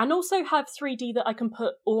 and also have 3D that I can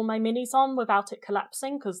put all my minis on without it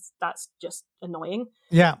collapsing, because that's just annoying.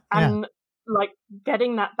 Yeah. And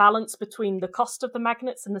getting that balance between the cost of the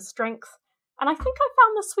magnets and the strength. And I think I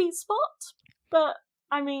found the sweet spot, but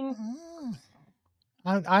I mean...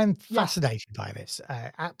 I'm fascinated by this.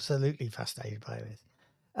 Absolutely fascinated by this.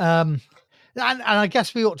 And I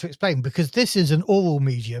guess we ought to explain, because this is an oral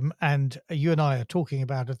medium and you and I are talking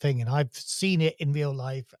about a thing, and I've seen it in real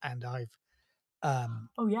life, and I've...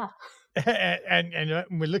 oh, yeah. and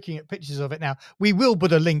we're looking at pictures of it now. We will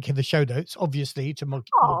put a link in the show notes, obviously, to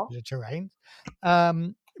Modular Terrain.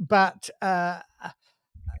 But there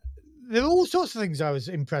are all sorts of things I was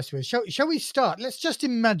impressed with. Shall we start? Let's just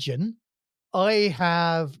imagine I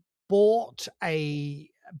have bought a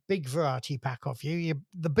big variety pack off you,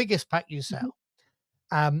 the biggest pack you sell.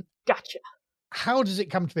 Gotcha. how does it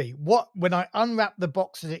come to be? When I unwrap the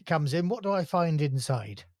box that it comes in, what do I find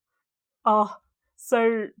inside?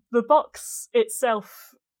 So the box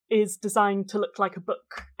itself is designed to look like a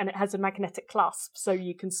book, and it has a magnetic clasp, so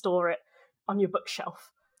you can store it on your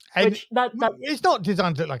bookshelf. And Which that it's not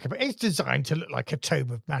designed to look like it's designed to look like a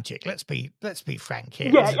tome of magic. Let's be frank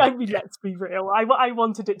here. yeah, I mean, let's be real. I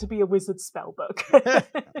wanted it to be a wizard spell book.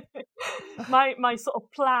 my sort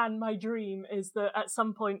of plan, my dream is that at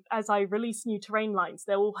some point, as I release new terrain lines,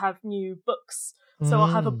 they will have new books. So I'll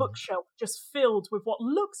have a bookshelf just filled with what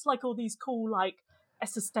looks like all these cool, like,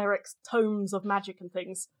 esoteric tomes of magic and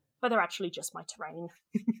things, but they're actually just my terrain.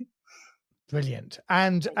 Brilliant.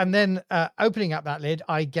 And then opening up that lid,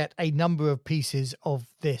 I get a number of pieces of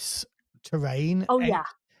this terrain. Oh, yeah.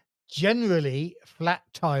 Generally flat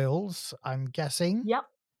tiles, I'm guessing. Yep.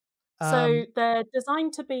 So they're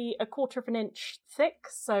designed to be 1/4 of an inch thick,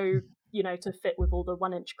 so, to fit with all the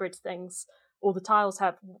 1-inch grid things. All the tiles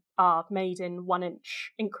are made in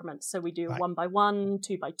 1-inch increments. So we do 1x1,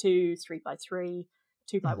 2x2, 3x3,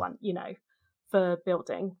 2x1, for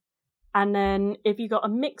building. And then if you got a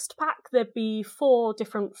mixed pack, there'd be 4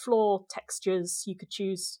 different floor textures you could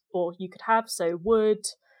choose or you could have. So wood,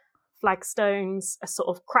 flagstones, a sort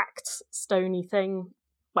of cracked stony thing.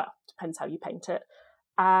 Well, depends how you paint it.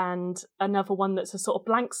 And another one that's a sort of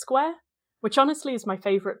blank square, which honestly is my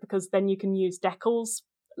favorite because then you can use decals,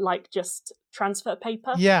 like just transfer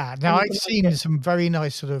paper. Yeah. Now I've seen some very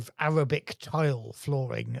nice sort of Arabic tile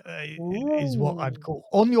flooring is what I'd call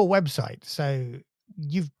on your website. So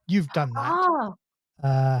you've done that.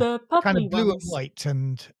 The purpley kind of blue ones. and white,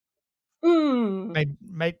 and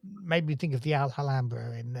made me think of the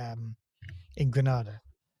Alhambra in Granada.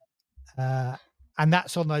 And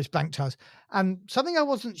that's on those blank tiles. And something I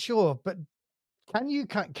wasn't sure, but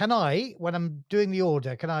can I, when I'm doing the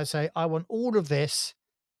order, can I say I want all of this?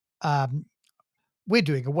 We're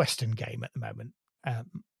doing a Western game at the moment,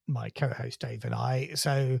 my co-host Dave and I.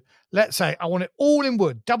 So let's say I want it all in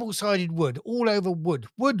wood, double-sided wood, all over wood.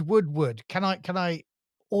 Can I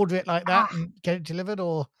order it like that and get it delivered,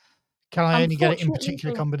 or can I only get it in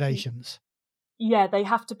particular combinations? Yeah, they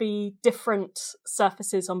have to be different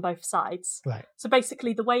surfaces on both sides. Right. So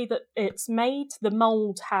basically, the way that it's made, the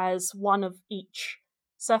mold has one of each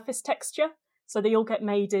surface texture. So they all get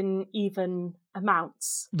made in even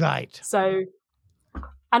amounts. Right. So,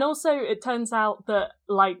 and also it turns out that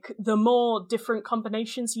like the more different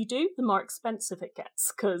combinations you do, the more expensive it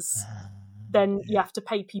gets, because then you have to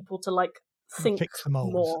pay people to like think fix the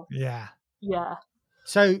molds. More. Yeah. Yeah.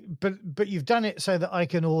 So, but you've done it so that I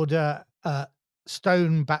can order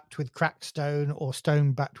stone backed with cracked stone or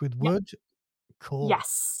stone backed with wood. Yep. Cool.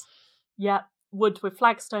 Yes. Yeah. Wood with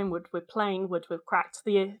flagstone, wood with plain, wood with cracked.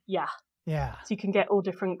 Yeah. So you can get all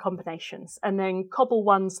different combinations. And then cobble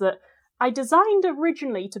ones that I designed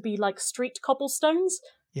originally to be like street cobblestones.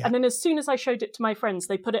 Yeah. And then as soon as I showed it to my friends,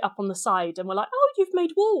 they put it up on the side and were like, "Oh, you've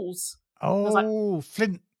made walls." Oh,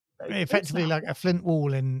 flint. Effectively like a flint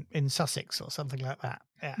wall in Sussex or something like that.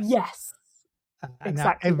 Yes.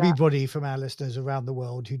 Exactly. Everybody from our listeners around the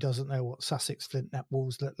world who doesn't know what Sussex flint knap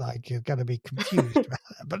walls look like are going to be confused about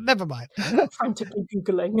that, but never mind. Frantically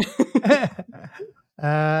Googling.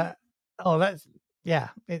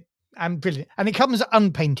 I'm brilliant. And it comes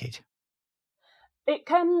unpainted. It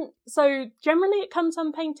can, so generally it comes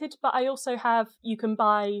unpainted, but I also have, you can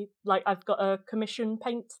buy, like I've got a commission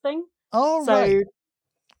paint thing. Oh, right.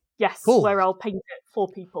 Yes, cool. Where I'll paint it for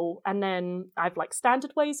people. And then I've like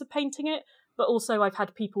standard ways of painting it, but also I've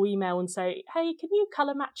had people email and say, "Hey, can you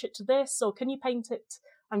colour match it to this? Or can you paint it?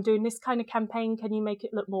 I'm doing this kind of campaign. Can you make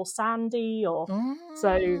it look more sandy?" Or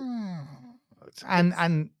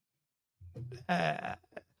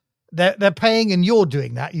they're paying and you're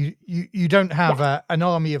doing that. You don't have an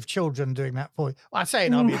army of children doing that for you. Well, I say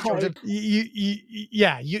an army of children.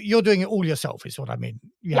 You're doing it all yourself is what I mean.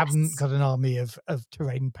 You haven't got an army of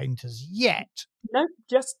terrain painters yet. No,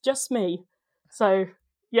 just me. So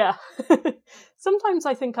yeah. Sometimes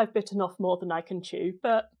I think I've bitten off more than I can chew,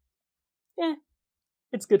 but yeah,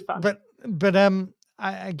 it's good fun. But I'm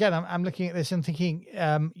looking at this and thinking,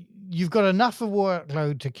 you've got enough of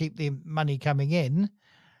workload to keep the money coming in.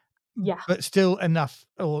 Yeah. But still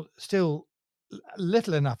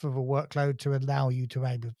little enough of a workload to allow you to be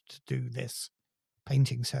able to do this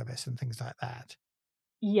painting service and things like that.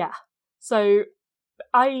 Yeah. So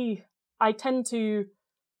I tend to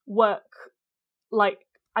work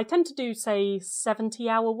I tend to do say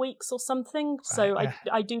 70-hour weeks or something. Right, so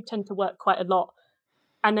I do tend to work quite a lot.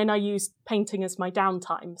 And then I use painting as my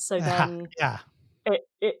downtime. So then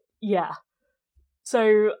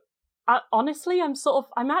So honestly,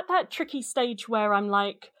 I'm at that tricky stage where I'm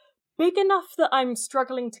like, big enough that I'm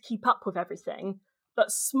struggling to keep up with everything,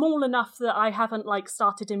 but small enough that I haven't like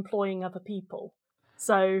started employing other people.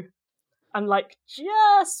 So I'm like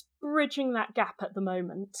just bridging that gap at the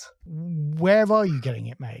moment. Where are you getting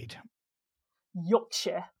it made?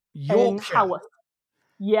 Yorkshire. In Yorkshire. Haworth.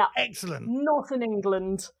 Yeah. Excellent. Northern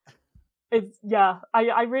England.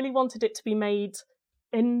 I really wanted it to be made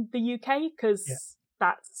in the UK because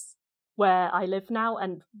that's where I live now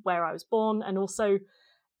and where I was born. And also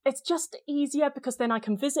it's just easier because then I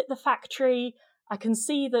can visit the factory. I can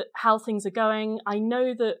see that how things are going. I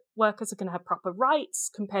know that workers are going to have proper rights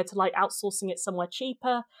compared to like outsourcing it somewhere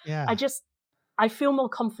cheaper. Yeah. I feel more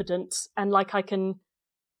confident and like I can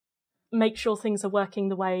make sure things are working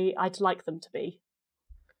the way I'd like them to be.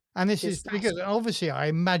 And this is pretty good. Obviously, I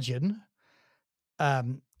imagine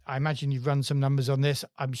you've run some numbers on this.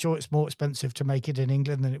 I'm sure it's more expensive to make it in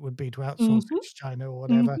England than it would be to outsource it to China or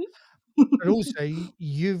whatever. But also,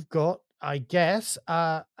 you've got, I guess,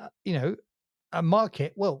 a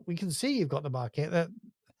market. Well, we can see you've got the market that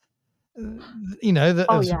that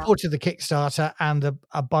have supported the Kickstarter and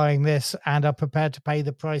are buying this and are prepared to pay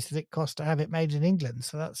the price that it costs to have it made in England.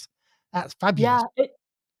 So that's fabulous. Yeah,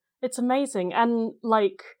 it's amazing. And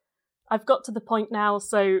like, I've got to the point now,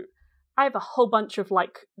 so I have a whole bunch of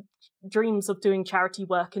like dreams of doing charity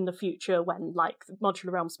work in the future when like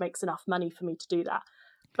Modular Realms makes enough money for me to do that.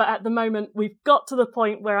 But at the moment, we've got to the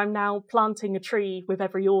point where I'm now planting a tree with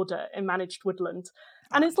every order in managed woodland.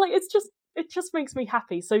 And it's like, it just makes me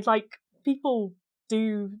happy. So like people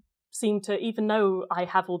do seem to, even though I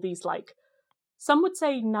have all these like, some would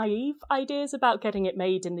say naive ideas about getting it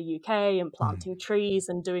made in the UK and planting trees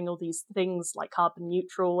and doing all these things like carbon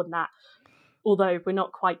neutral and that, although we're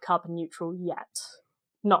not quite carbon neutral yet.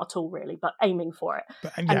 Not at all, really, but aiming for it.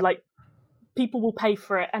 And like people will pay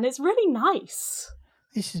for it. And it's really nice.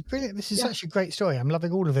 This is brilliant. This is such a great story. I'm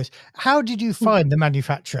loving all of this. How did you find the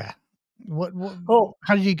manufacturer?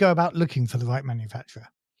 How did you go about looking for the right manufacturer?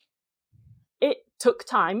 It took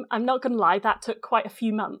time. I'm not going to lie. That took quite a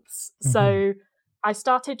few months. So I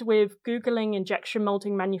started with Googling injection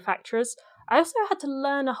molding manufacturers. I also had to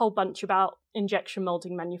learn a whole bunch about injection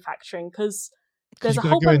molding manufacturing because there's a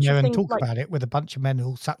whole bunch of things. And talk about it with a bunch of men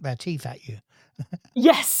who'll suck their teeth at you.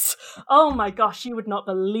 Yes. Oh my gosh, you would not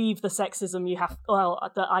believe the sexism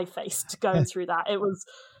that I faced going through that. It was,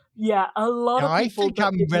 a lot of people. I think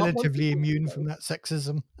I'm relatively immune from that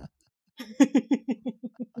sexism.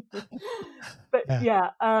 But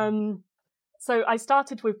so I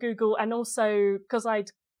started with Google, and also because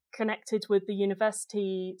I'd connected with the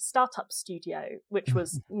university startup studio, which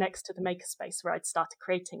was next to the makerspace where I'd started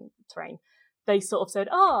creating terrain. They sort of said,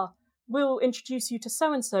 we'll introduce you to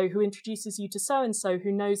so-and-so who introduces you to so-and-so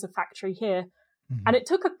who knows a factory here. And it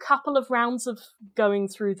took a couple of rounds of going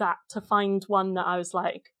through that to find one that I was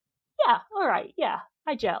like, all right,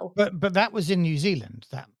 I gel. But that was in New Zealand,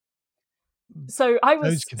 So I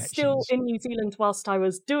was still in New Zealand whilst I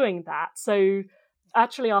was doing that. So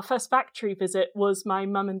actually our first factory visit was my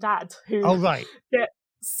mum and dad who get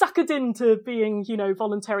suckered into being,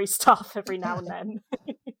 voluntary staff every now and then.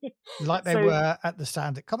 Like they were at the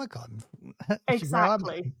stand at Comic-Con.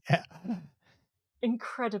 Exactly. Yeah.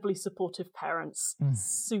 Incredibly supportive parents,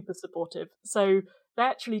 super supportive. So they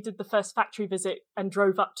actually did the first factory visit and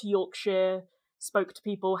drove up to Yorkshire, spoke to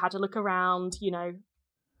people, had a look around,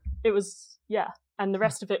 It was, and the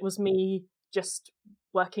rest of it was me just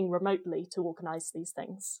working remotely to organise these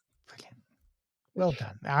things. Brilliant. Well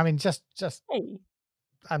done. I mean, hey.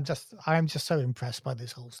 I'm just so impressed by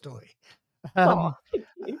this whole story. Thank you.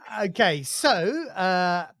 Okay, so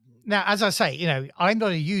now, as I say, I'm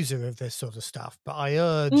not a user of this sort of stuff, but I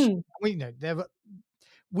urge,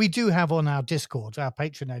 we do have on our Discord, our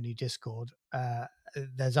patron-only Discord,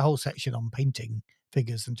 there's a whole section on painting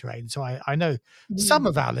figures and terrain. So I know some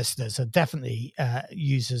of our listeners are definitely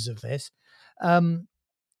users of this.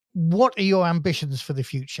 What are your ambitions for the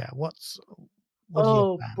future? What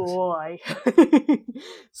oh boy,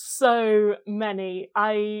 so many.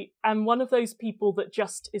 I am one of those people that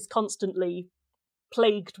just is constantly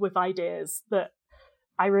plagued with ideas that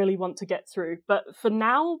I really want to get through. But for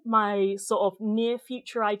now, my sort of near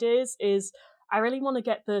future ideas is I really want to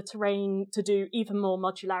get the terrain to do even more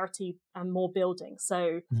modularity and more building.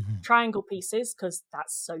 So triangle pieces, because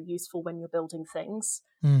that's so useful when you're building things,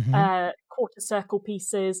 quarter circle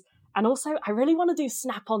pieces. And also I really want to do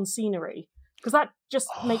snap-on scenery because that just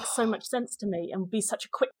makes so much sense to me and would be such a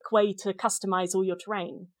quick way to customize all your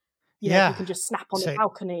terrain. You know, you can just snap on a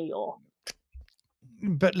balcony or...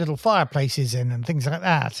 But little fireplaces in and things like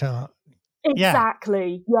that.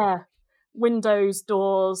 Exactly, Windows,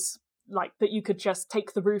 doors, like that you could just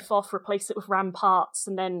take the roof off, replace it with ramparts,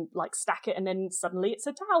 and then like stack it, and then suddenly it's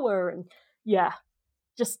a tower. And yeah,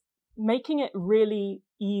 just making it really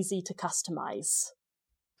easy to customize.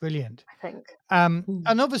 Brilliant. I think.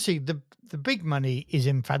 And obviously the big money is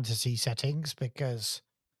in fantasy settings because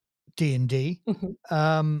D&D.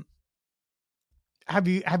 Have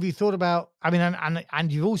you thought about, I mean,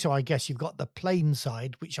 and you've also, I guess you've got the plain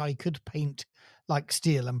side, which I could paint like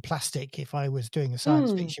steel and plastic if I was doing a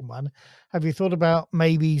science fiction one. Have you thought about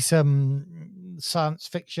maybe some science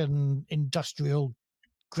fiction industrial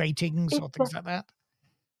gratings or things like that?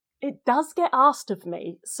 It does get asked of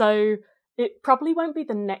me, so it probably won't be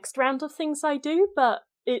the next round of things I do, but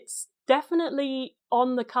it's definitely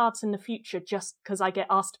on the cards in the future just because I get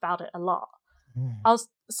asked about it a lot.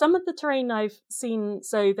 Some of the terrain I've seen,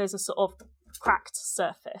 so there's a sort of cracked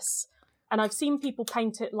surface, and I've seen people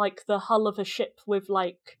paint it like the hull of a ship with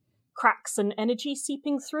like cracks and energy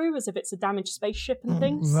seeping through as if it's a damaged spaceship and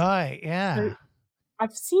things. Right, yeah. So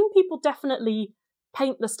I've seen people definitely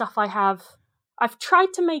paint the stuff I have. I've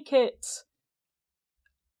tried to make it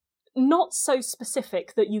not so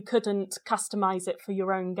specific that you couldn't customize it for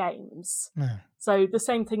your own games. No. So the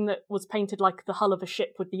same thing that was painted like the hull of a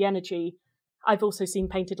ship with the energy, I've also seen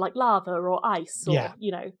painted like lava or ice or,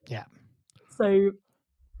 you know. Yeah. So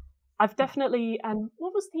I've definitely, and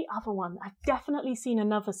what was the other one? I've definitely seen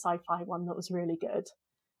another sci-fi one that was really good.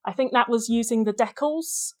 I think that was using the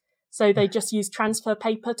decals. So they just used transfer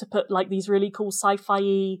paper to put like these really cool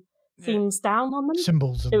sci-fi themes down on them.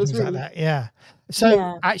 Symbols and things like that, yeah.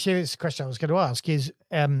 So actually, it's a question I was going to ask is,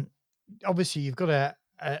 obviously you've got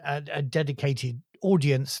a dedicated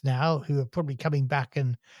audience now who are probably coming back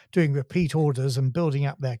and doing repeat orders and building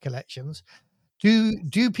up their collections.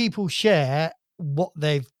 Do people share what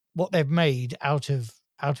they've made out of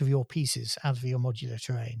your pieces, out of your modular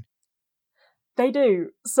terrain? They do.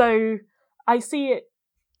 So I see it.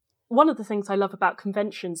 One of the things I love about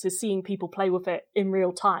conventions is seeing people play with it in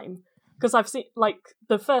real time. Because I've seen, like,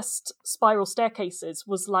 the first spiral staircases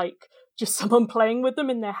was like just someone playing with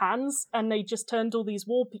them in their hands, and they just turned all these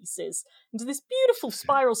wall pieces into this beautiful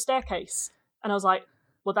spiral staircase. And I was like,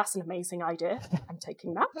 well, that's an amazing idea. I'm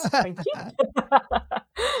taking that. Thank you.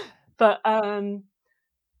 But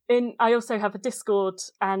I also have a Discord,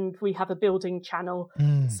 and we have a building channel.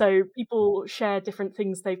 So people share different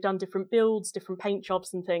things. They've done different builds, different paint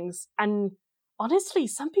jobs and things. And honestly,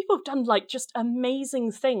 some people have done like just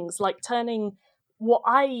amazing things, like turning what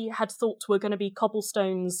I had thought were going to be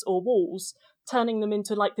cobblestones or walls, turning them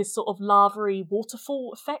into like this sort of lava-y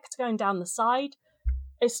waterfall effect going down the side.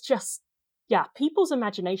 It's just, yeah, people's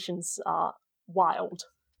imaginations are wild.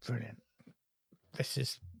 Brilliant. This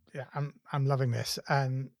is, yeah, I'm loving this.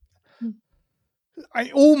 And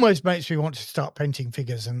it almost makes me want to start painting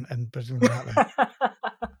figures and putting them out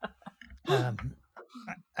there.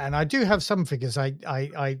 And I do have some figures.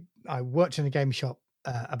 I worked in a game shop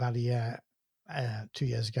about 2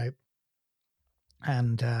 years ago,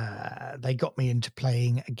 and they got me into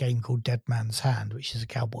playing a game called Dead Man's Hand, which is a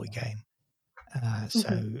cowboy game.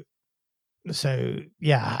 So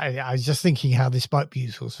yeah, I was just thinking how this might be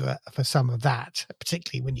useful for some of that,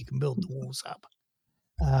 particularly when you can build the walls up.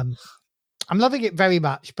 I'm loving it very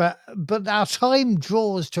much, but our time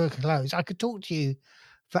draws to a close. I could talk to you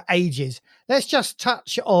for ages. Let's just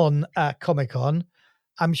touch on Comic-Con.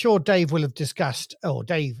 I'm sure Dave will have discussed, or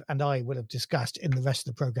Dave and I will have discussed in the rest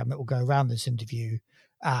of the program that will go around this interview,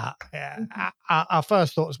 our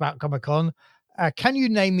first thoughts about Comic-Con. Can you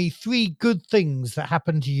name me 3 good things that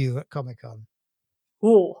happened to you at Comic-Con?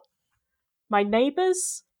 Oh, my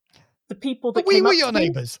neighbours, the people that we came were up your to me,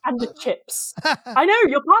 neighbours, and the chips. I know,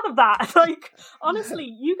 you're part of that. Like, honestly,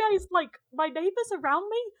 you guys, like, my neighbours around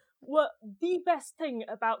me were the best thing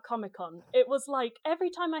about Comic-Con. It was like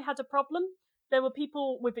every time I had a problem, there were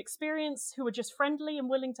people with experience who were just friendly and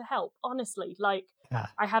willing to help. Honestly, like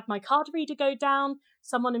I had my card reader go down.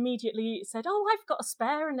 Someone immediately said, "Oh, I've got a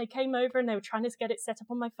spare," and they came over and they were trying to get it set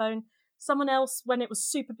up on my phone. Someone else, when it was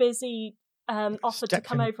super busy, offered to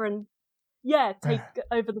come over and take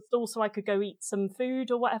over the stall so I could go eat some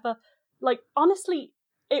food or whatever. Like, honestly,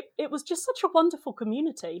 it was just such a wonderful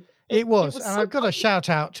community. It was and so I've got a shout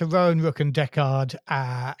out to Rowan, Rook and Deckard,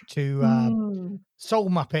 to Soul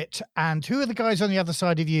Muppet, and who are the guys on the other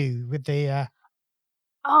side of you with the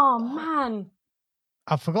oh man,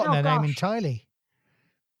 I've forgotten their name entirely.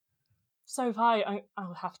 So have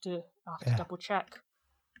I'll have to double check.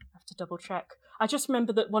 I just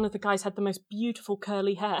remember that one of the guys had the most beautiful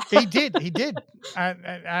curly hair. He did,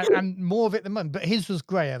 and more of it than mine, but his was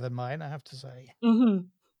greyer than mine, I have to say,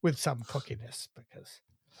 with some cockiness, because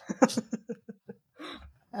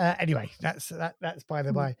Anyway, that's by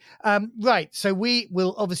the by. Right, so we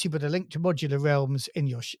will obviously put a link to Modular Realms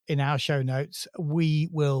in our show notes. We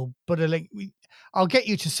will put a link. I'll get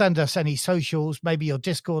you to send us any socials, maybe your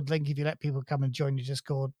Discord link if you let people come and join your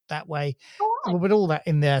Discord that way. And we'll put all that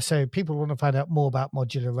in there, so people want to find out more about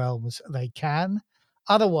Modular Realms, they can.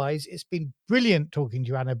 Otherwise, it's been brilliant talking to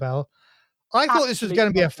you, Annabelle. I thought this was going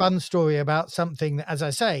to be a fun story about something that, as I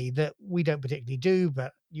say, that we don't particularly do,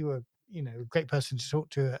 but you were, a great person to talk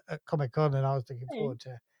to at Comic-Con, and I was looking forward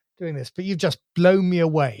to doing this. But you've just blown me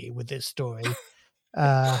away with this story.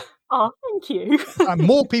 Oh, thank you. And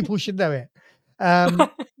more people should know it.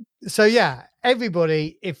 So yeah,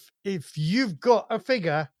 everybody, if you've got a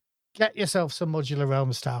figure, get yourself some Modular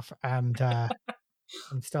Realm stuff and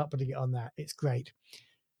start putting it on that. It's great.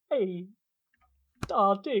 Hey,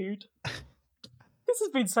 dude. This has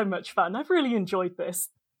been so much fun. I've really enjoyed this.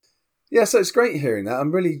 Yeah, so it's great hearing that.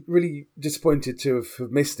 I'm really, really disappointed to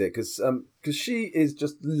have missed it because she is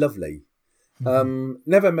just lovely.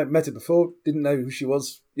 Never met her before, didn't know who she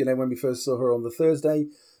was, when we first saw her on the Thursday,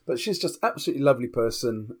 but she's just absolutely lovely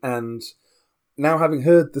person. And now having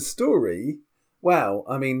heard the story, wow,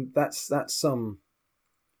 I mean, that's some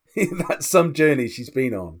that's some journey she's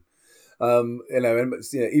been on. And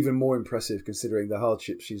even more impressive considering the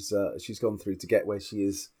hardship she's gone through to get where she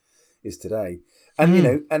is today.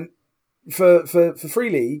 And and for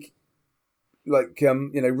Free League, like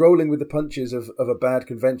rolling with the punches of a bad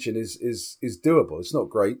convention is doable. It's not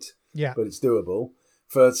great, but it's doable.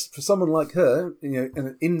 For someone like her,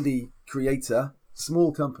 an indie creator,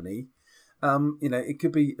 small company, it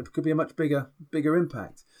could be a much bigger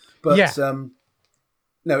impact. But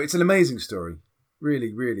no, it's an amazing story.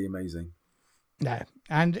 Really, really amazing. No,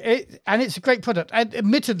 and it's a great product. And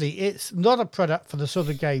admittedly, it's not a product for the sort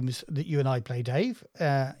of games that you and I play, Dave.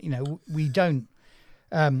 We don't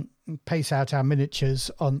pace out our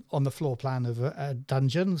miniatures on the floor plan of a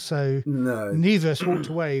dungeon. So neither of us walked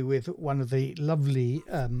away with one of the lovely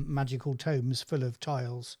magical tomes full of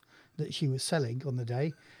tiles that she was selling on the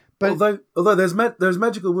day. But although there's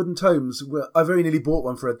magical wooden tomes, I very nearly bought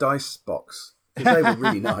one for a dice box because they were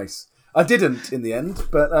really nice. I didn't in the end,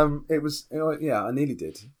 but it was I nearly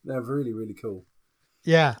did. They're really, really cool.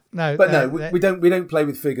 Yeah, no, but we don't play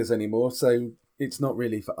with figures anymore, so it's not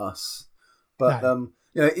really for us. But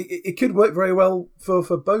it could work very well for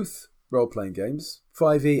both role playing games,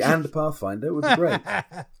 5e and Pathfinder would be great.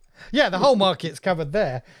 Yeah, the whole market's covered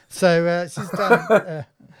there. So she's done.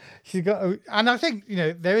 She's got, and I think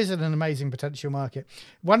there is an amazing potential market.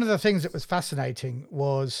 One of the things that was fascinating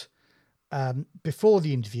was. Before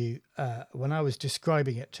the interview, when I was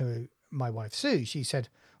describing it to my wife, Sue, she said,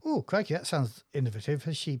 "Oh, crikey, that sounds innovative.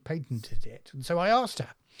 Has she patented it?" And so I asked her.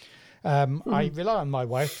 I rely on my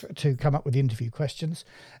wife to come up with interview questions.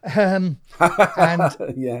 And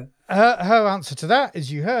yeah. her answer to that, as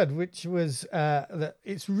you heard, which was that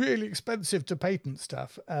it's really expensive to patent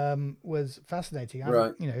stuff, was fascinating.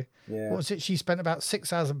 Right. What was it? She spent about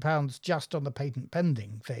 £6,000 just on the patent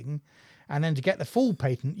pending thing. And then to get the full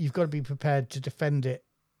patent, you've got to be prepared to defend it,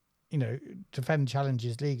 defend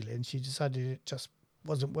challenges legally. And she decided it just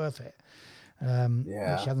wasn't worth it. She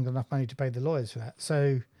hasn't got enough money to pay the lawyers for that.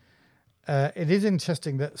 So it is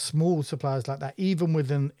interesting that small suppliers like that, even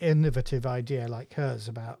with an innovative idea like hers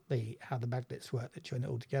about how the magnets work that join it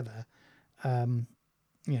all together,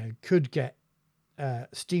 could get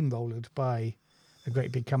steamrolled by a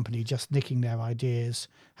great big company just nicking their ideas,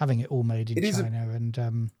 having it all made in China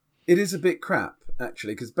and... It is a bit crap,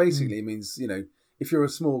 actually, because basically it means, if you're a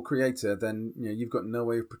small creator, then you've got no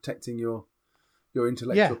way of protecting your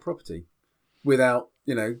intellectual property without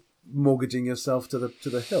mortgaging yourself to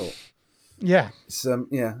the hilt. Yeah, it's,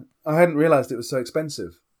 I hadn't realised it was so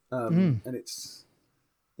expensive, and it's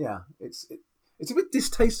a bit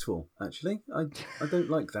distasteful, actually. I don't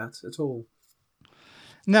like that at all.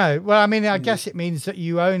 No, well, I mean, I guess it means that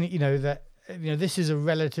you own it. That this is a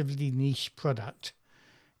relatively niche product.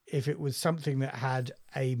 If it was something that had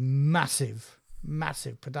a massive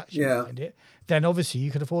production behind it, then obviously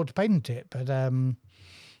you could afford to patent it. But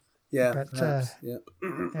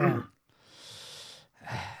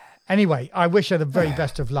Anyway, I wish her the very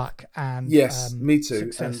best of luck and me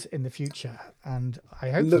too. Success in the future. And I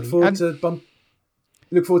hope look forward to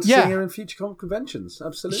seeing her in future conventions.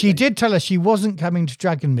 Absolutely. She did tell us she wasn't coming to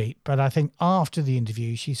Dragonmeet, but I think after the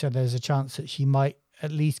interview, she said there's a chance that she might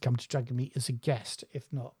at least come to Dragonmeet as a guest, if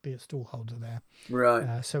not be a stallholder there.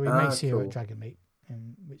 Right. So we may see her at Dragonmeet,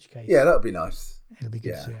 in which case... Yeah, that would be nice. It'll be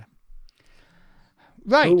good to see her.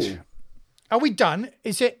 Right. Cool. Are we done?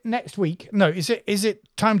 Is it next week? No, is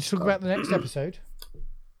it time to talk about the next episode?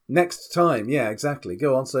 Next time, yeah, exactly.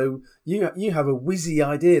 Go on. So you have a whizzy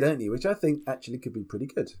idea, don't you? Which I think actually could be pretty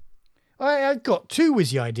good. I've got two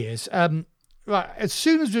whizzy ideas. Right, as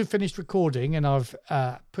soon as we've finished recording and I've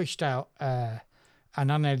pushed out an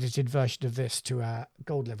unedited version of this to our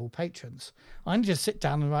gold level patrons, I need to sit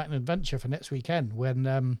down and write an adventure for next weekend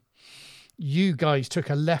when you guys took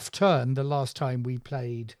a left turn the last time we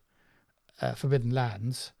played Forbidden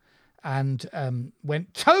Lands and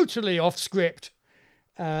went totally off script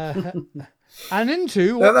and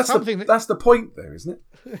into that's the point there, isn't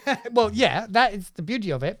it? Well, yeah, that is the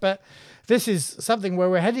beauty of it, but this is something where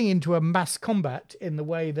we're heading into a mass combat in the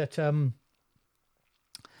way that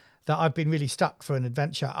that I've been really stuck for an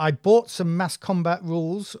adventure. I bought some mass combat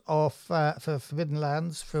rules off for Forbidden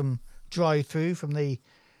Lands from Drive-Thru from the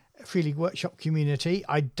Free League Workshop community.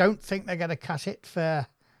 I don't think they're going to cut it for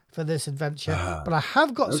this adventure, but I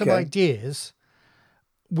have got some ideas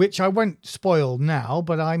which I won't spoil now,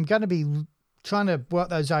 but I'm going to be trying to work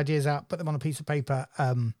those ideas out, put them on a piece of paper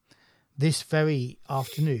this very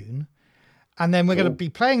afternoon, and then we're going to be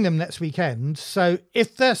playing them next weekend. So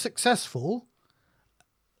if they're successful,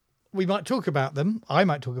 we might talk about them. I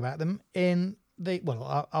might talk about them in the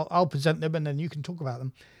I'll present them, and then you can talk about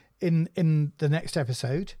them in the next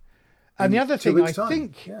episode. And the other thing I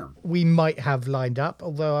think we might have lined up,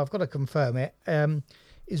 although I've got to confirm it,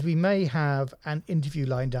 is we may have an interview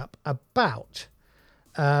lined up about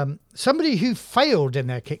somebody who failed in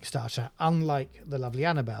their Kickstarter, unlike the lovely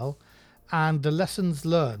Annabelle, and the lessons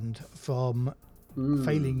learned from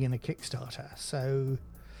failing in a Kickstarter. So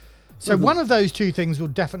one of those two things will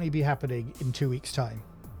definitely be happening in 2 weeks' time.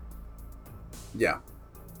 Yeah.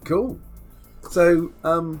 Cool. So,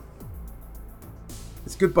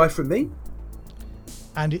 it's goodbye from me.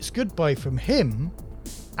 And it's goodbye from him.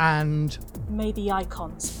 And may the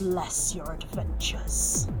icons bless your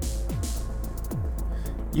adventures.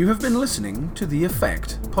 You have been listening to The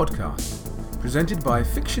Effect podcast, presented by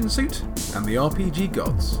Fiction Suit and the RPG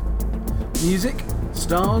Gods. Music,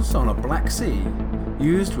 Stars on a Black Sea,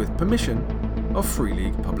 used with permission of Free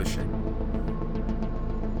League Publishing.